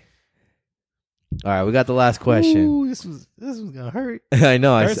the day. All right, we got the last question. Ooh, this was gonna hurt. I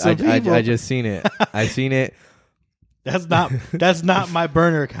know. I just seen it. I seen it. That's not my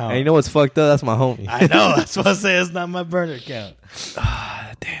burner account. And you know what's fucked up? That's my homie. I know. That's what I say. It's not my burner account.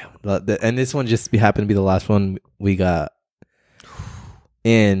 Damn. And this one just happened to be the last one we got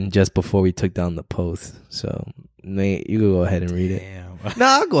in just before we took down the post. So Nate, you can go ahead and read it. Damn. No,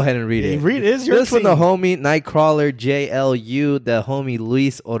 I'll go ahead and read it. Read it. It's your This from the homie Nightcrawler JLU, the homie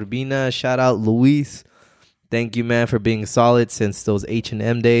Luis Urbina. Shout out Luis. Thank you, man, for being solid since those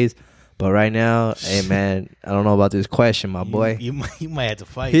H&M days. But right now, hey, man, I don't know about this question, my boy. You might have to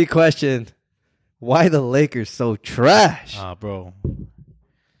fight. He questioned, why the Lakers so trash? Bro.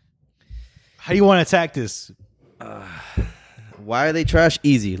 How do you want to attack this? Why are they trash?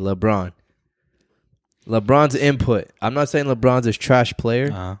 Easy, LeBron. LeBron's input. I'm not saying LeBron's a trash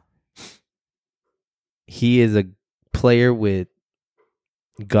player. He is a player with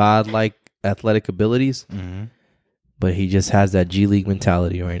godlike athletic abilities, but he just has that G League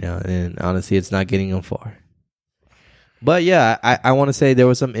mentality right now. And honestly, it's not getting him far. But yeah, I want to say there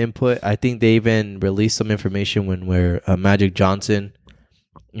was some input. I think they even released some information where Magic Johnson,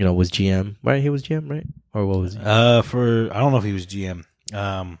 was GM, right? He was GM, right? Or what was he? I don't know if he was GM. He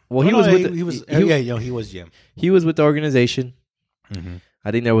was GM. He was with the organization.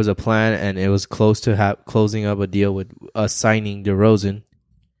 I think there was a plan, and it was close to closing up a deal with us signing DeRozan.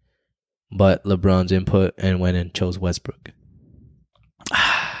 But LeBron's input and went and chose Westbrook.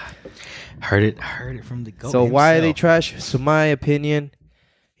 Heard it from the GOAT. So why are they trash? So my opinion,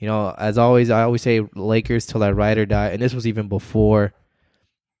 as always, I always say Lakers till I ride or die, and this was even before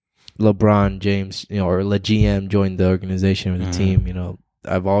LeBron James, or the GM joined the organization or the team.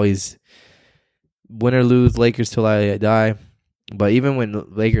 I've always win or lose Lakers till I die. But even when the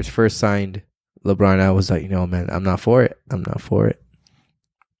Lakers first signed LeBron, I was like, man, I'm not for it.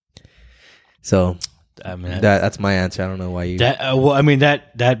 So I mean, that's my answer. I don't know why you.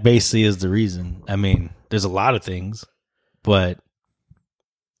 That basically is the reason. I mean, there's a lot of things, but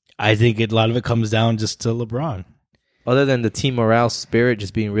I think a lot of it comes down just to LeBron. Other than the team morale spirit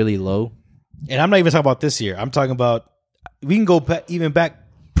just being really low. And I'm not even talking about this year. I'm talking about, we can go back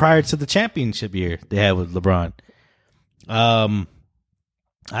prior to the championship year they had with LeBron.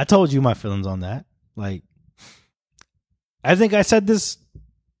 I told you my feelings on that. Like, I think I said this,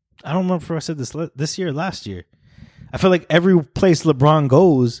 I don't remember if I said this year or last year. I feel like every place LeBron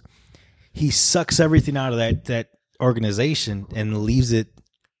goes, he sucks everything out of that organization and leaves it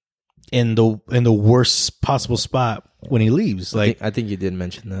in the worst possible spot when he leaves. I think you did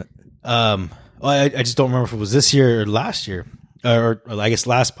mention that. I just don't remember if it was this year or last year, or I guess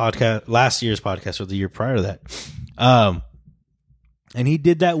last year's podcast or the year prior to that. And he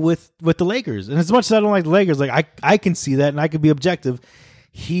did that with the Lakers. And as much as I don't like the Lakers, like I can see that and I can be objective.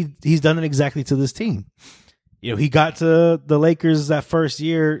 He's done it exactly to this team. He got to the Lakers that first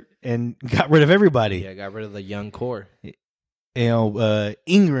year and got rid of everybody. Yeah, got rid of the young core.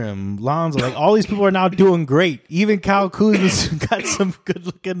 Ingram, Lonzo, like all these people are now doing great. Even Kyle Kuzma's got some good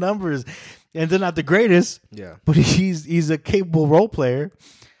looking numbers, and they're not the greatest. Yeah, but he's a capable role player.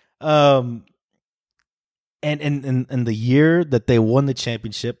 And the year that they won the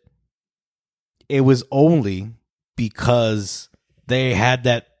championship, it was only because they had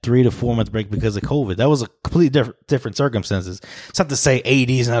that 3 to 4 month break because of COVID. That was a completely different circumstances. It's not to say AD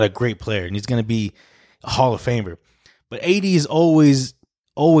is not a great player and he's going to be a Hall of Famer, but AD is always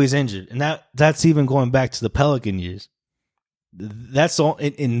injured, and that's even going back to the Pelican years. That's all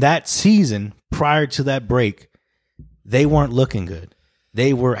in that season prior to that break. They weren't looking good.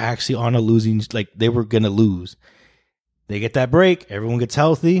 They were actually on a losing, like they were going to lose. They get that break, everyone gets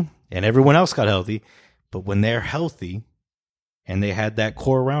healthy, and everyone else got healthy. But when they're healthy and they had that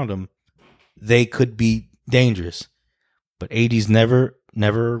core around them, they could be dangerous. But AD's never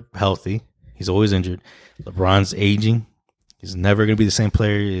healthy. He's always injured. LeBron's aging. He's never going to be the same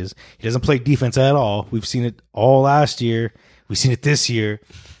player he is. He doesn't play defense at all. We've seen it all last year. We've seen it this year.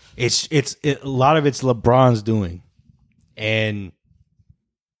 A lot of it's LeBron's doing. And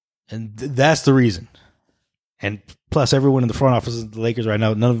that's the reason. And plus, everyone in the front office of the Lakers right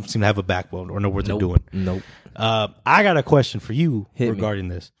now, none of them seem to have a backbone or know what they're doing. Nope. I got a question for you regarding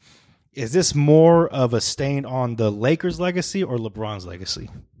this. Is this more of a stain on the Lakers' legacy or LeBron's legacy?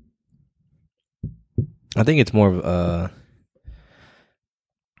 I think it's more of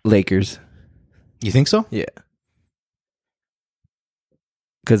Lakers. You think so? Yeah.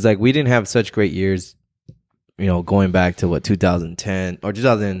 Because like we didn't have such great years, going back to 2010 or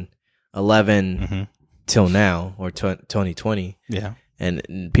 2011 till now or 2020. Yeah.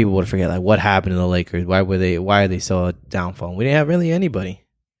 And people would forget like what happened to the Lakers. Why are they so downfall? We didn't have really anybody.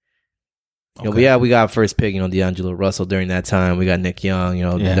 Okay. We got first pick, D'Angelo Russell during that time. We got Nick Young,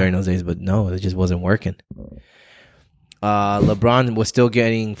 during those days, but no, it just wasn't working. LeBron was still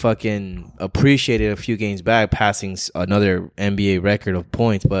getting fucking appreciated a few games back, passing another NBA record of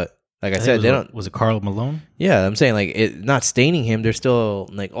points. But like I said, they don't. Was it Karl Malone? Yeah, I'm saying like it, not staining him. They're still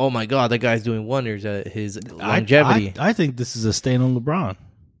like, oh my god, that guy's doing wonders at his longevity. I think this is a stain on LeBron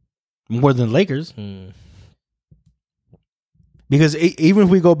more than Lakers. Because even if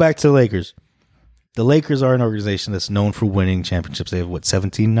we go back to the Lakers are an organization that's known for winning championships. They have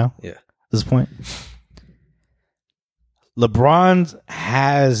 17 now? Yeah. At this point. LeBron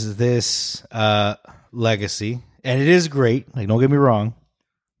has this legacy, and it is great. Like, don't get me wrong.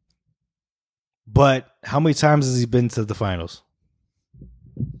 But how many times has he been to the finals?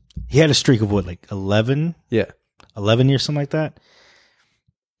 He had a streak of 11? Yeah. 11 years, something like that.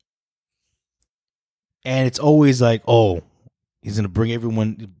 And it's always like, oh, he's going to bring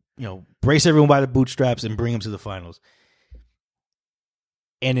everyone, brace everyone by the bootstraps and bring them to the finals.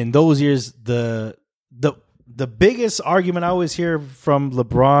 And in those years, the biggest argument I always hear from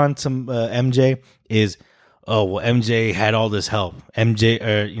LeBron to MJ is, oh, well, MJ had all this help.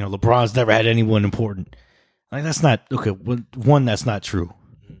 LeBron's never had anyone important. Like, that's not, okay, one, that's not true.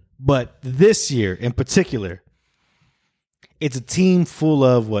 But this year in particular, it's a team full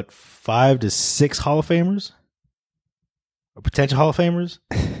of, 5 to 6 Hall of Famers? Or potential Hall of Famers?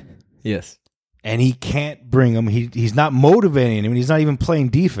 Yes. And he can't bring them. He's not motivating them. He's not even playing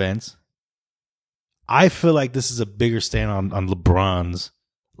defense. I feel like this is a bigger stand on LeBron's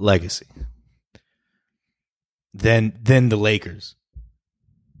legacy than the Lakers.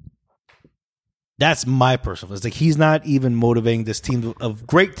 That's my personal. It's like he's not even motivating this team of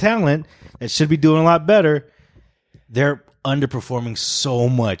great talent that should be doing a lot better. They're underperforming so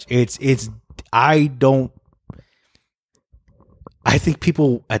much. I think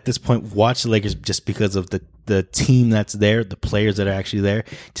people at this point watch the Lakers just because of the team that's there, the players that are actually there,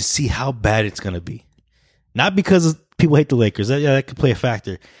 to see how bad it's going to be. Not because people hate the Lakers. That could play a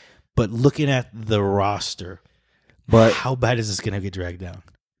factor. But looking at the roster, but how bad is this going to get dragged down?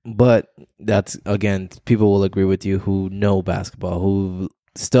 But that's, again, people will agree with you who know basketball, who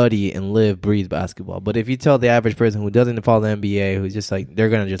study and breathe basketball. But if you tell the average person who doesn't follow the NBA, who's just like, they're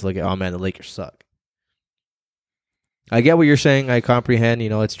going to just look at, oh man, the Lakers suck. I get what you're saying. I comprehend.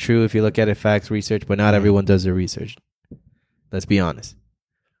 It's true if you look at it, facts, research, but not everyone does their research. Let's be honest.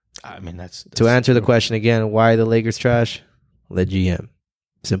 I mean, that's to answer the question again, why the Lakers trash? Let GM.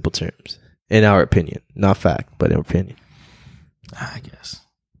 Simple terms. In our opinion. Not fact, but in our opinion. I guess.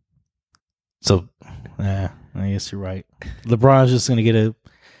 So, I guess you're right. LeBron's just going to get a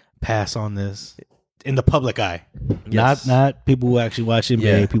pass on this in the public eye. Yes. Not people who actually watch NBA,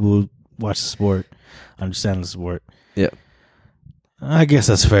 Yeah. people who watch the sport, understand the sport. Yeah. I guess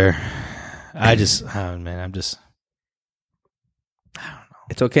that's fair. I don't know.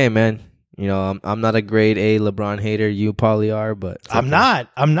 It's okay, man. I'm not a grade A LeBron hater. You probably are, but I'm not.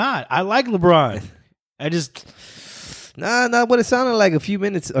 I like LeBron. I just... Not what it sounded like a few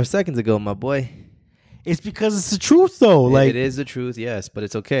minutes or seconds ago, my boy. It's because it's the truth, though. Like, it is the truth, yes, but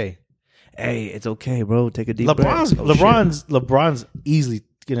it's okay. Hey, it's okay, bro. Take a deep LeBron's breath. LeBron's easily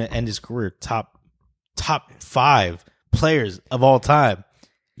gonna end his career top 5 players of all time.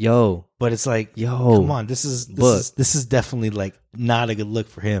 Yo, but it's like, come on, this is definitely like not a good look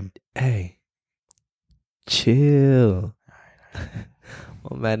for him. Hey, chill.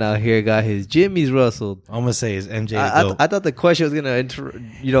 Oh man, out here got his jimmies rustled. I'm gonna say his MJ. I thought the question was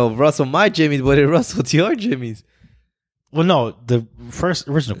gonna rustle my jimmies, but it rustled your jimmies. Well, no, the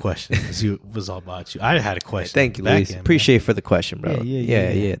original question was all about you. I had a question. Thank you, Luis. Appreciate for the question, bro.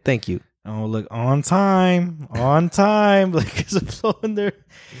 Yeah. Thank you. Oh, look, on time. Lakers are blowing their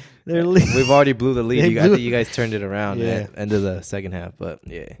lead. We've already blew the lead. I think you guys turned it around at end of the second half, but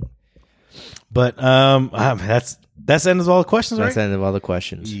yeah. But that's the end of all the questions, right? That's the end of all the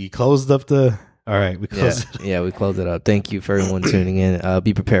questions. You closed up the... All right, we closed it up. Yeah, we closed it up. Thank you for everyone tuning in.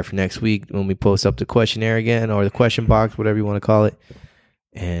 Be prepared for next week when we post up the questionnaire again, or the question box, whatever you want to call it.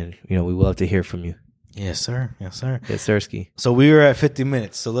 And, we would love to hear from you. Yes, sir. Yes, sir. Yes, sirski. So we were at 50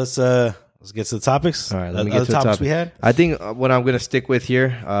 minutes. So let's Let's get to the topics. All right, let me Other get to the topics topic. we had. I think what I'm gonna stick with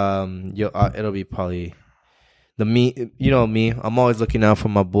here, it'll be probably the me. You know me, I'm always looking out for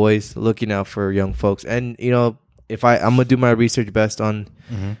my boys, looking out for young folks, and if I'm gonna do my research best on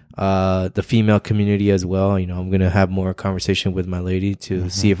the female community as well. I'm gonna have more conversation with my lady to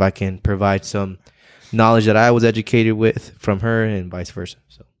see if I can provide some knowledge that I was educated with from her and vice versa.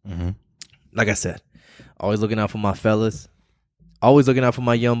 So, like I said, always looking out for my fellas, always looking out for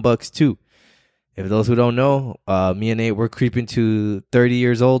my young bucks too. If those who don't know, me and Nate, we're creeping to 30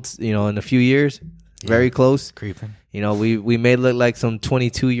 years old, in a few years. Very close. Creeping. We may look like some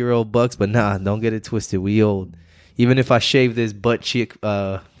 22-year-old bucks, but nah, don't get it twisted. We old. Even if I shave this butt cheek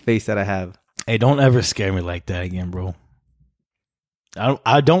face that I have. Hey, don't ever scare me like that again, bro.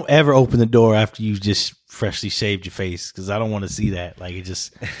 I don't ever open the door after you just freshly shaved your face because I don't want to see that. Like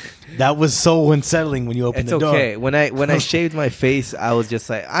that was so unsettling when you opened the door. It's okay. When I shaved my face, I was just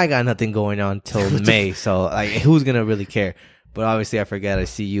like, I got nothing going on till May, so like, who's gonna really care? But obviously, I forget I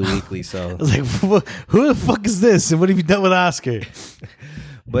see you weekly, so I was like, who the fuck is this? And what have you done with Oscar?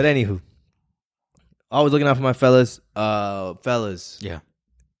 But anywho, always looking out for my fellas. Yeah.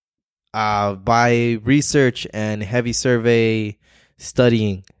 By research and heavy survey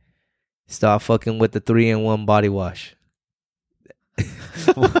studying, stop fucking with the 3-in-1 body wash.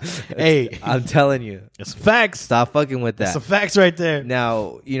 Hey, I'm telling you, it's facts. stop fucking with that. That's some facts right there.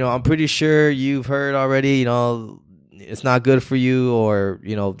 Now, I'm pretty sure you've heard already, it's not good for you, or,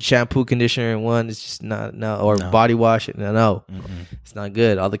 shampoo, conditioner in one, it's just not, or body wash, no. It's not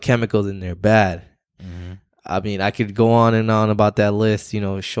good. All the chemicals in there, bad. I mean, I could go on and on about that list,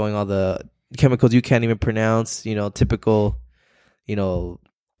 showing all the chemicals you can't even pronounce, typical,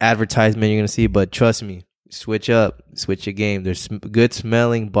 advertisement you're going to see, but trust me, switch your game. There's good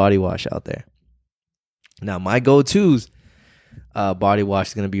smelling body wash out there. Now, my go-tos body wash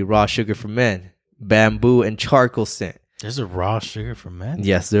is going to be raw sugar for men, bamboo and charcoal scent. There's a raw sugar for men?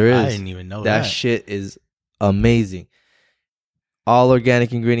 Yes, there is. I didn't even know that. That shit is amazing. All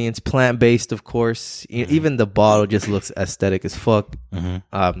organic ingredients, plant-based, of course. Even the bottle just looks aesthetic as fuck.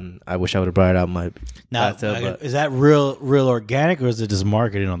 I wish I would have brought it out my bathtub. But is that real organic, or is it just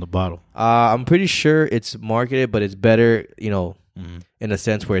marketed on the bottle? I'm pretty sure it's marketed, but it's better, in a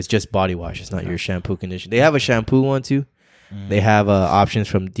sense where it's just body wash. It's not your shampoo conditioner. They have a shampoo one too. They have options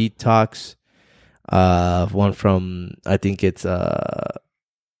from Detox. One from, I think it's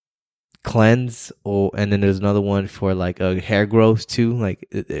Cleanse, and then there's another one for like hair growth too. Like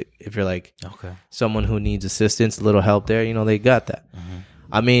if you're like someone who needs assistance, a little help there, they got that.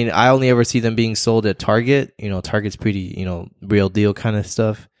 I mean, I only ever see them being sold at Target. Target's pretty, real deal kind of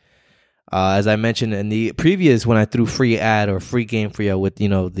stuff. As I mentioned in the previous, when I threw free ad or free game for you with,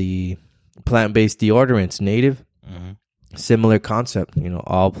 the plant-based deodorants, Native, similar concept,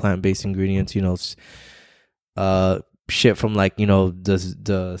 all plant-based ingredients, shit from like,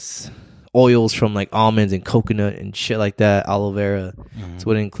 the oils from like almonds and coconut and shit like that, aloe vera. That's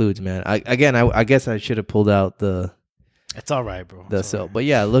what it includes, man. I guess I should have pulled out the... It's all right, bro. But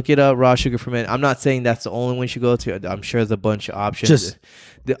yeah, look it up, raw sugar for men. I'm not saying that's the only one you should go to. I'm sure there's a bunch of options.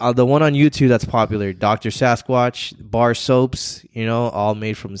 The one on YouTube that's popular, Dr. Sasquatch, bar soaps, all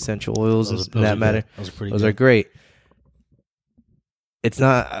made from essential oils. Those are great. It's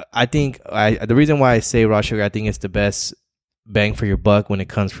not, I think, the reason why I say raw sugar, I think it's the best bang for your buck when it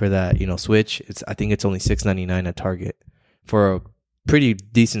comes for that, switch. I think it's only $6.99 at Target for a pretty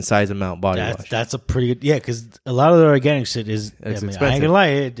decent size amount body wash. That's a pretty good, because a lot of the organic shit is, expensive. I ain't gonna lie,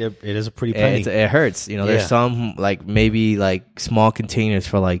 it is a pretty penny. It hurts. There's some like maybe like small containers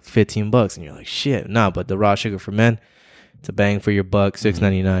for like $15 and you're like, shit, nah, but the raw sugar for men, it's a bang for your buck,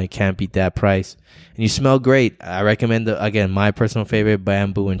 $6.99. Can't beat that price. And you smell great. I recommend, again, my personal favorite,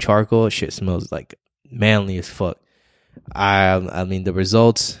 bamboo and charcoal. Shit smells like manly as fuck. I mean, the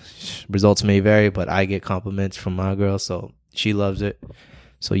results may vary, but I get compliments from my girl, so she loves it.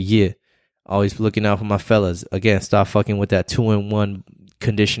 So yeah, always looking out for my fellas. Again, stop fucking with that 2-in-1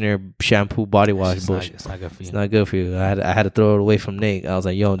 conditioner, shampoo, body wash bullshit. It's not good for you. It's not good for you. I had to throw it away from Nate. I was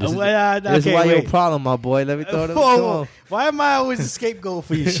like, yo, this is why your problem, my boy. Let me throw it away. Why am I always a scapegoat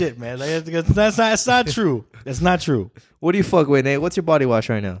for your shit, man? Like, that's not true. That's not true. What do you fuck with, Nate? What's your body wash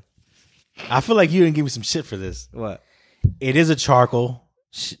right now? I feel like you didn't give me some shit for this. What? It is a charcoal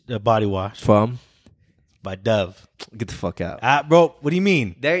body wash From? by Dove. Get the fuck out. Bro, what do you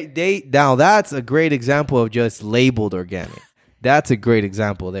mean? Now that's a great example of just labeled organic. That's a great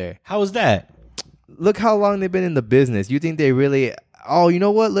example there. How is that? Look how long they've been in the business. You think they really... Oh, you know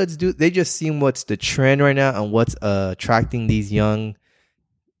what? They just seen what's the trend right now and what's attracting these young,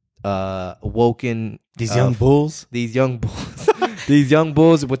 woken... These young bulls? These young bulls. these young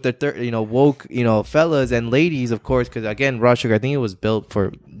bulls with their woke fellas and ladies, of course, because again, raw sugar, I think it was built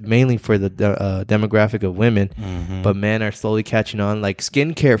mainly for the demographic of women, but men are slowly catching on. Like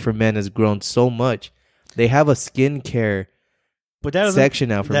skincare for men has grown so much. They have a skincare section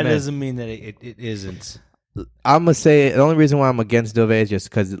now for men. That doesn't mean that it isn't. I'm gonna say the only reason why I'm against Dove is just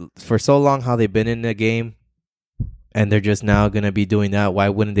because for so long how they've been in the game, and they're just now gonna be doing that. Why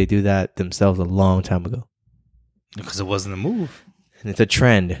wouldn't they do that themselves a long time ago? Because it wasn't a move. And it's a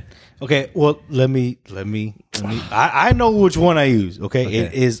trend. Okay, well let me. I know which one I use. Okay,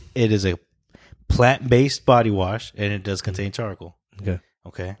 it is a plant-based body wash, and it does contain charcoal.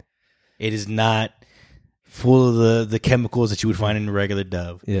 Okay, it is not full of the chemicals that you would find in regular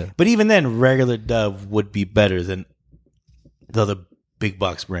Dove. Yeah. But But even then, regular Dove would be better than the other big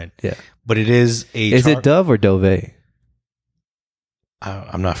box brand. yeah. But it is a... Is it Dove or Dove?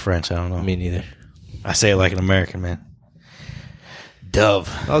 I'm not French. I don't know. Me neither. I say it like an American, man. Dove.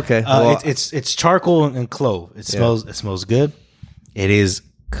 Okay. It's charcoal and clove. It smells good. It is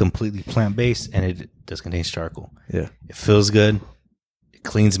completely plant-based, and it does contain charcoal. Yeah. It feels good. It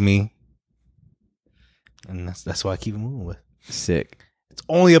cleans me. And that's why I keep it moving with. Sick. It's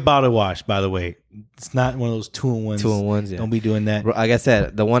only a body wash, by the way. It's not one of those 2-in-1s. 2-in-1s, yeah. Don't be doing that. Like I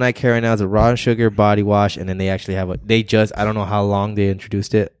said, the one I carry now is a raw sugar body wash, and then they actually have I don't know how long they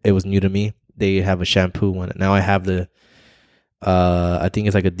introduced it. It was new to me. They have a shampoo one. Now I have the, I think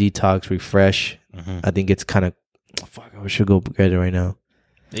it's like a detox refresh. I think it's kind of, I should go get it right now.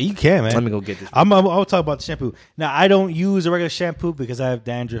 Yeah, you can, man. Let me go get this. I'll talk about the shampoo. Now, I don't use a regular shampoo because I have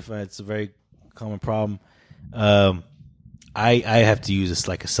dandruff. It's a very common problem. I have to use this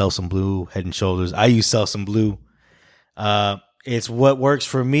like a Selsun Blue Head and Shoulders. I use Selsun Blue. It's what works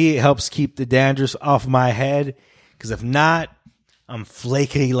for me. It helps keep the dandruff off my head. Because if not, I'm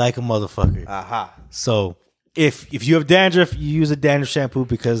flaky like a motherfucker. Aha. So if you have dandruff, you use a dandruff shampoo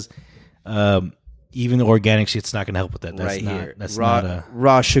because even the organic shit's not going to help with that. That's right not, here. That's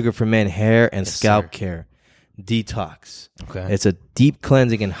raw sugar for men, hair and scalp sir. care. Detox. Okay. It's a deep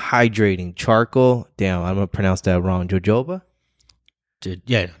cleansing and hydrating charcoal. Damn, I'm gonna pronounce that wrong. Jojoba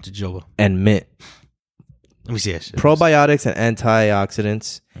jojoba. and mint. Let me see that shit. Probiotics and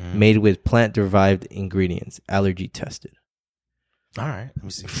antioxidants made with plant-derived ingredients, allergy tested. All right. Let me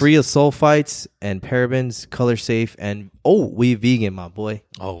see. Free of sulfites and parabens, color safe, and we vegan, my boy.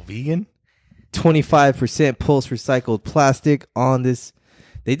 Oh, vegan? 25% post-recycled plastic on this.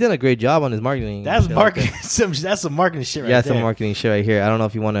 They did a great job on this marketing. That's shit marketing. like that. That's some marketing shit right Yeah, there. some marketing shit right here. I don't know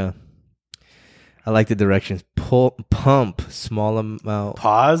if you want to. I like the directions. Pump small amount.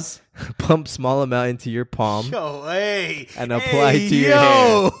 Pause. Pump small amount into your palm. Yo, hey. And apply to your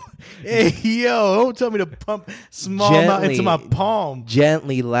yo. hair. Hey, yo. Don't tell me to pump small amount into my palm.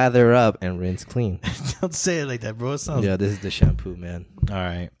 Gently lather up and rinse clean. Don't say it like that, bro. It sounds... Yeah, this is the shampoo, man. All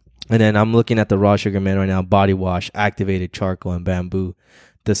right. And then I'm looking at the Raw Sugar Man right now. Body wash, activated charcoal and bamboo.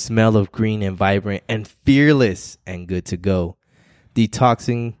 The smell of green and vibrant and fearless and good to go.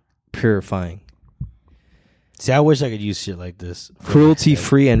 Detoxing, purifying. See, I wish I could use shit like this. Cruelty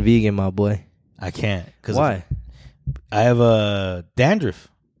free and vegan, my boy. I can't. Why? I have a dandruff.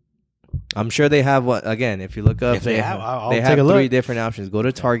 I'm sure they have what, again, if you look up, If they have, I'll they take have a look. 3 different options. Go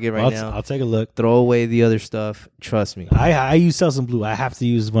to Target right now. I'll take a look. Throw away the other stuff. Trust me. I use Selsun Blue. I have to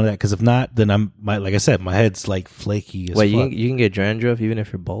use one of that because if not, then like I said, my head's like flaky as Wait, fuck. you can get dandruff even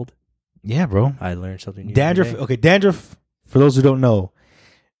if you're bald? Yeah, bro. I learned something new. Dandruff. today. Okay, dandruff. For those who don't know,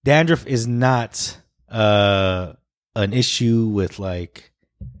 dandruff is not an issue with like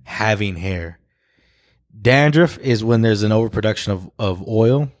having hair. Dandruff is when there's an overproduction of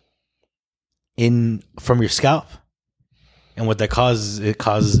oil from your scalp, and what that causes,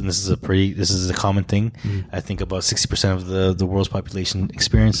 and this is a common thing. I think about 60% of the world's population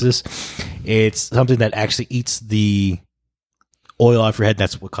experiences this. It's something that actually eats the oil off your head.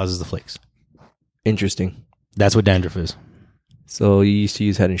 That's what causes the flakes. Interesting. That's what dandruff is. So you used to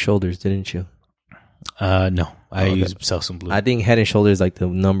use Head and Shoulders, didn't you? No, I Okay. use Selsun Blue. I think Head and Shoulders is like the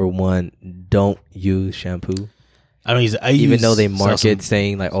number one. Don't use shampoo, I don't use it. even though they market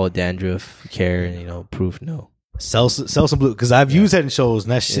saying like, "Oh, dandruff care," and proof. No, Selsun Blue, because I've used Head and Shoulders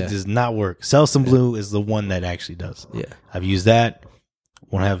and that shit Yeah. does not work. Selsun Blue is the one that actually does. yeah. I've used that.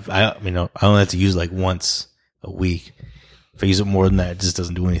 I only have to use it like once a week. If I use it more than that, it just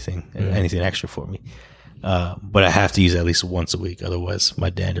doesn't do anything extra for me. But I have to use it at least once a week. Otherwise,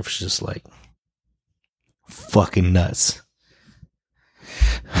 my dandruff is just like fucking nuts.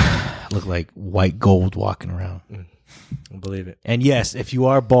 Look like white gold walking around. I believe it. And yes, if you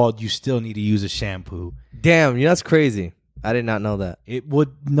are bald, you still need to use a shampoo. Damn, that's crazy. I did not know that. It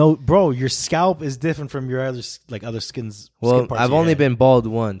would no, bro. Your scalp is different from your other skins. Well, skin parts I've of your only head. been bald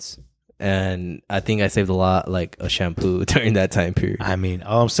once, and I think I saved a lot, like a shampoo during that time period. I mean,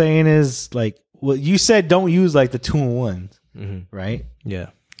 all I'm saying is like what you said. Don't use like the 2-in-1, Mm-hmm. right? Yeah.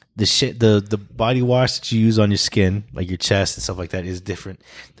 The body wash that you use on your skin, like your chest and stuff like that, is different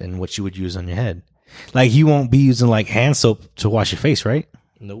than what you would use on your head. Like you won't be using like hand soap to wash your face, right?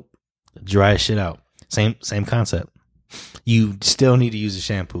 Nope. Dry shit out. Same concept. You still need to use a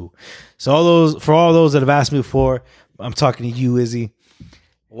shampoo. So all those that have asked me before, I'm talking to you, Izzy.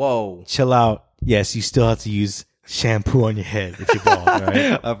 Whoa. Chill out. Yes, you still have to use shampoo on your head if you're bald. All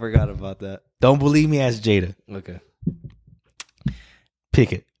right. I forgot about that. Don't believe me, ask Jada. Okay.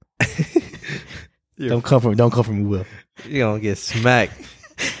 Pick it. Don't come from me, Will. You're going to get smacked.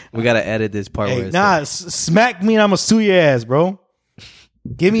 We got to edit this part. Hey, nah, smack me and I'm going to sue your ass, bro.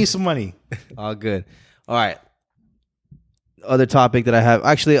 Give me some money. All good. All right. Other topic that I have.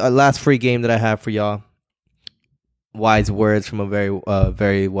 Actually, a last free game that I have for y'all. Wise words from a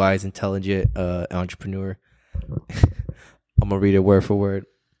very wise, intelligent entrepreneur. I'm going to read it word for word.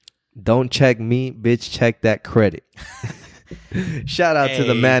 Don't check me, bitch. Check that credit. Shout out to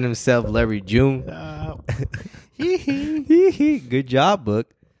the man himself, Larry June. Good job,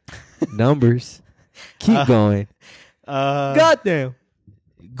 book. Numbers. Keep going. Goddamn.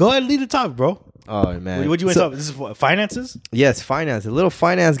 Go ahead and lead the topic, bro. Oh, man. What do you want to talk about? This is what, finances? Yes, finance. A little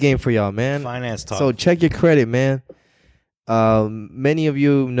finance game for y'all, man. Finance talk. So check your credit, man. Many of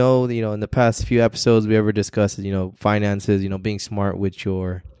you know, in the past few episodes we ever discussed, finances, being smart with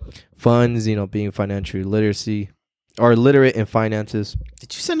your funds, being financially literate in finances.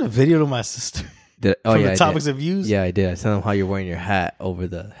 Did you send a video to my sister? The topics of use? Yeah, I did. I sent them how you're wearing your hat over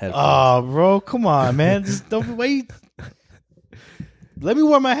the headphones. Oh, bro, come on, man. Just don't wait. Let me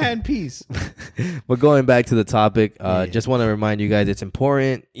wear my hat in peace. But going back to the topic, just want to remind you guys it's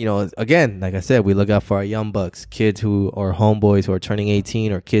important. Again, like I said, we look out for our young bucks, kids who are homeboys who are turning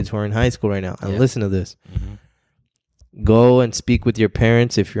 18 or kids who are in high school right now. And listen to this. Mm-hmm. Go and speak with your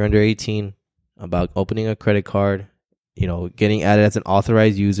parents if you're under 18 about opening a credit card, getting added as an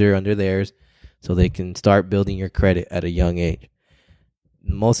authorized user under theirs so they can start building your credit at a young age.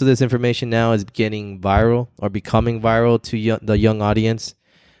 Most of this information now is getting viral or becoming viral to the young audience.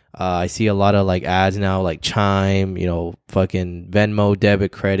 I see a lot of like ads now, like Chime, fucking Venmo,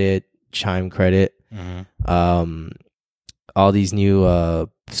 debit credit, Chime credit. Mm-hmm. All these new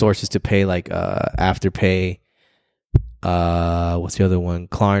sources to pay, like Afterpay. What's the other one?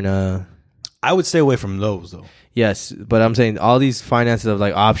 Klarna. I would stay away from those though. Yes, but I'm saying all these finances of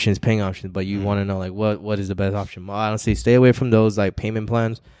like options, paying options, but you want to know like what is the best option. Well, honestly, stay away from those like payment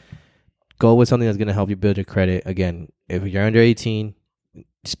plans. Go with something that's going to help you build your credit. Again, if you're under 18,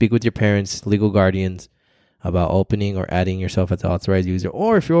 speak with your parents, legal guardians about opening or adding yourself as an authorized user.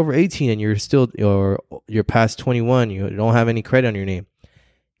 Or if you're over 18 and you're past 21, you don't have any credit on your name,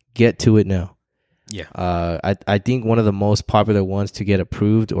 get to it now. Yeah. I think one of the most popular ones to get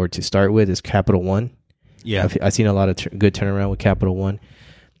approved or to start with is Capital One. Yeah. I've seen a lot of good turnaround with Capital One.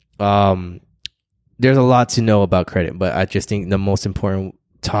 There's a lot to know about credit, but I just think the most important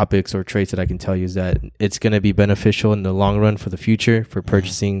topics or traits that I can tell you is that it's going to be beneficial in the long run for the future for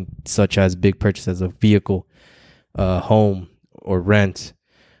purchasing, such as big purchases of vehicle, home, or rent.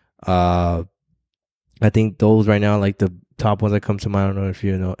 I think those right now, like the top ones that come to mind. I don't know if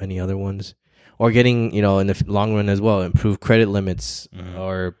you know any other ones. Or getting, in the long run as well, improve credit limits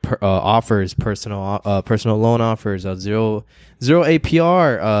or offers, personal loan offers, zero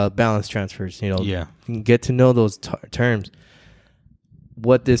APR balance transfers. You can get to know those terms.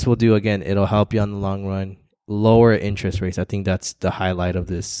 What this will do, again, it'll help you on the long run, lower interest rates. I think that's the highlight of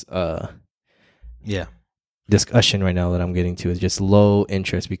this discussion right now that I'm getting to, is just low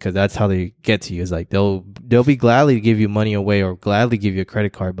interest, because that's how they get to you. Is like they'll be gladly to give you money away or gladly give you a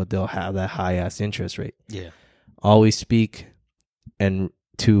credit card, but they'll have that high ass interest rate. Yeah. Always speak and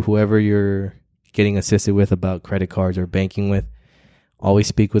to whoever you're getting assisted with about credit cards or banking with, always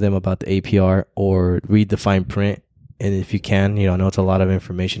speak with them about the APR or read the fine print. And if you can, I know it's a lot of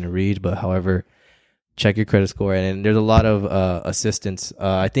information to read, but however, check your credit score. And there's a lot of assistance.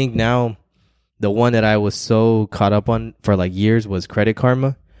 I think now, the one that I was so caught up on for like years was Credit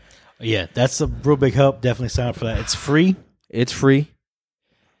Karma. Yeah, that's a real big help. Definitely sign up for that. It's free. It's free.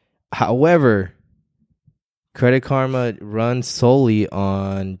 However, Credit Karma runs solely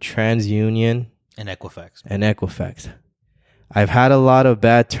on TransUnion and Equifax. I've had a lot of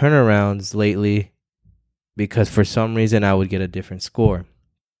bad turnarounds lately because for some reason I would get a different score.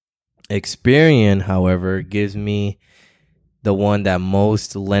 Experian, however, gives me the one that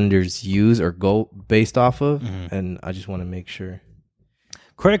most lenders use or go based off of, and I just want to make sure.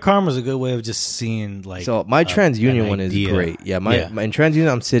 Credit Karma is a good way of just seeing like. So my TransUnion one is great. Yeah, my in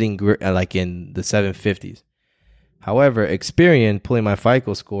TransUnion I'm sitting like in the 750s. However, Experian, pulling my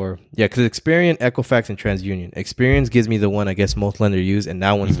FICO score, because Experian, Equifax, and TransUnion. Experian gives me the one I guess most lenders use, and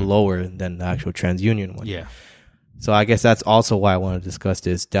that one's lower than the actual TransUnion one. Yeah. So I guess that's also why I want to discuss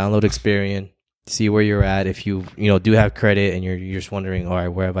this. Download Experian. See where you're at. If you do have credit and you're just wondering, all right,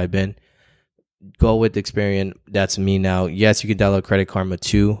 where have I been? Go with Experian. That's me now. Yes, you can download Credit Karma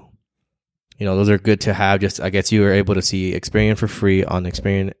too. Those are good to have. Just I guess you are able to see Experian for free on the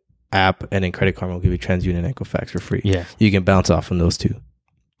Experian app, and then Credit Karma will give you TransUnion and Equifax for free. Yeah, you can bounce off from those two.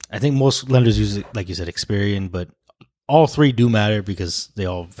 I think most lenders use it, like you said, Experian, but all three do matter because they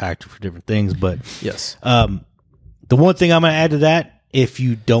all factor for different things. But yes, the one thing I'm going to add to that. If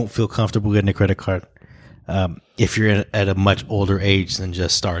you don't feel comfortable getting a credit card, if you're at a much older age than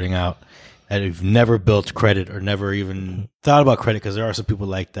just starting out, and you've never built credit or never even thought about credit, because there are some people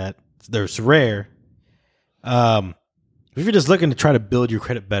like that. There's rare. If you're just looking to try to build your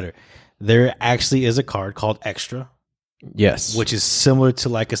credit better, there actually is a card called Extra. Yes. Which is similar to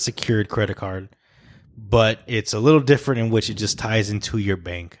like a secured credit card, but it's a little different in which it just ties into your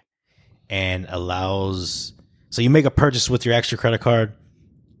bank and allows... So you make a purchase with your Extra credit card,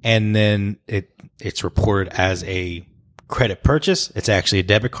 and then it's reported as a credit purchase. It's actually a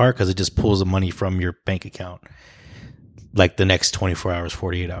debit card because it just pulls the money from your bank account like the next 24 hours,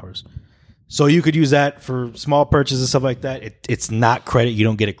 48 hours. So you could use that for small purchases and stuff like that. It's not credit. You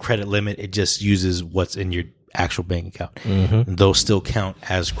don't get a credit limit. It just uses what's in your actual bank account. Mm-hmm. Those still count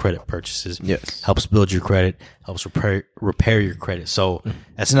as credit purchases. Yes. Helps build your credit, helps repair your credit. So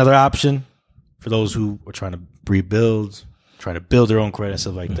that's another option for those who are trying to rebuild, trying to build their own credit,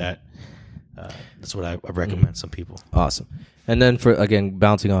 stuff like that. That's what I recommend some people. Awesome. And then for, again,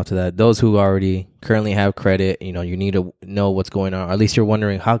 bouncing off to that, those who already currently have credit, you need to know what's going on. Or at least you're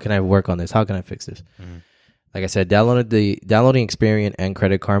wondering, how can I work on this? How can I fix this? Mm-hmm. Like I said, downloading Experian and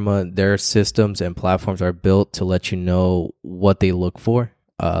Credit Karma, their systems and platforms are built to let you know what they look for.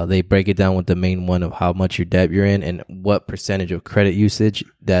 They break it down with the main one of how much your debt you're in and what percentage of credit usage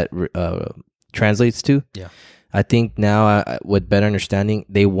that translates to. Yeah. I think now with better understanding,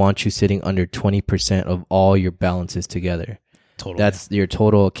 they want you sitting under 20% of all your balances together. Total. That's your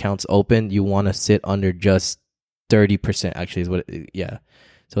total accounts open. You want to sit under just 30%. Actually, is what.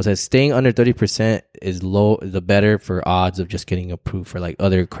 So it says staying under 30% is low. The better for odds of just getting approved for like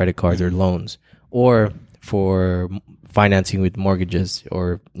other credit cards or loans, or for financing with mortgages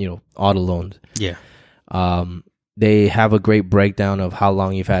or auto loans. Yeah. They have a great breakdown of how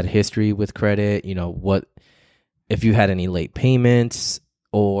long you've had history with credit. What if you had any late payments.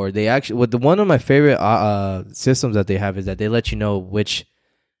 Or they actually, one of my favorite systems that they have is that they let you know which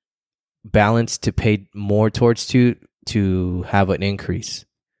balance to pay more towards to have an increase.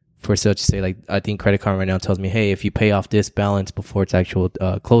 For such, say, like, I think Credit Karma right now tells me, hey, if you pay off this balance before its actual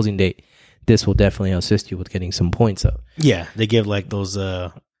closing date, this will definitely assist you with getting some points up. Yeah, they give like those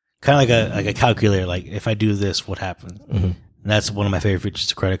kind of like a calculator. Like, if I do this, what happens? Mm-hmm. And that's one of my favorite features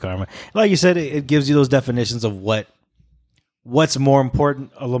of Credit Karma. Like you said, it gives you those definitions of what's more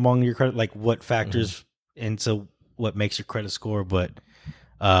important among your credit, like what factors into what makes your credit score, but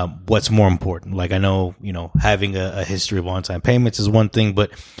what's more important. Like, I know, having a history of on-time payments is one thing,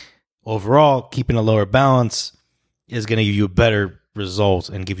 but overall, keeping a lower balance is going to give you a better result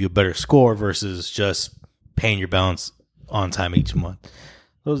and give you a better score versus just paying your balance on time each month.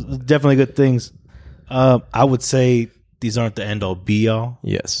 Those are definitely good things. I would say these aren't the end all be all.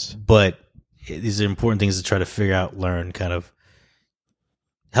 Yes. But these are important things to try to figure out, learn, kind of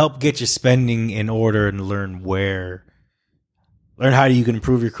help get your spending in order and learn how you can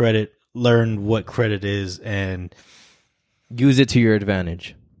improve your credit, learn what credit is, and use it to your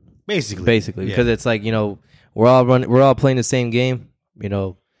advantage. Basically, because it's like, we're all playing the same game.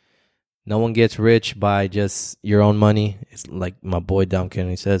 No one gets rich by just your own money. It's like my boy Dom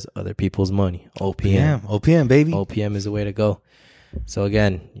Kennedy says, other people's money. OPM, baby. OPM is the way to go. So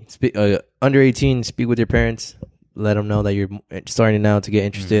again, under 18, speak with your parents. Let them know that you're starting now to get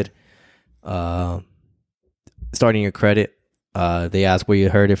interested. Starting your credit. They ask where you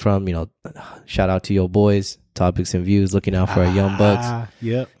heard it from. Shout out to your boys. Topics and Views, looking out for our young bucks.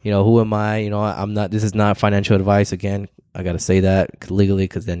 Yep. Who am I? I'm not. This is not financial advice. Again, I gotta say that legally,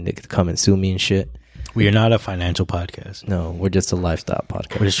 because then they could come and sue me and shit. We are not a financial podcast. No, we're just a lifestyle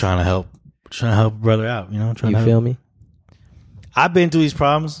podcast. We're just trying to help. A brother out. You feel me? I've been through these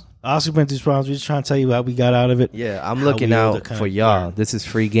problems. I also been through these problems. We're just trying to tell you how we got out of it. Yeah, I'm looking out for y'all. This is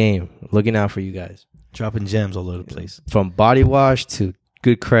free game. Looking out for you guys. Dropping gems all over the place. From body wash to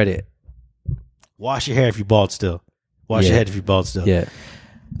good credit. Wash your hair if you bald still. Wash your head if you bald still. Yeah.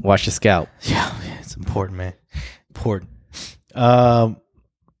 Wash your scalp. Yeah, it's important, man. Important.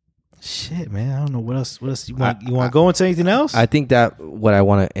 Shit, man. I don't know what else. What else you want? You want to go into anything else? I think that what I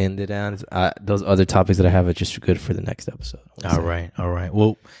want to end it on is those other topics that I have are just good for the next episode. All right.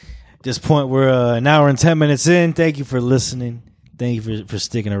 Well, at this point, we're an hour and 10 minutes in. Thank you for listening. Thank you for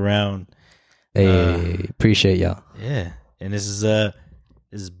sticking around. Hey, appreciate y'all. Yeah, and this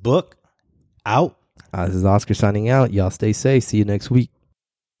is Book out. This is Oscar signing out. Y'all stay safe. See you next week.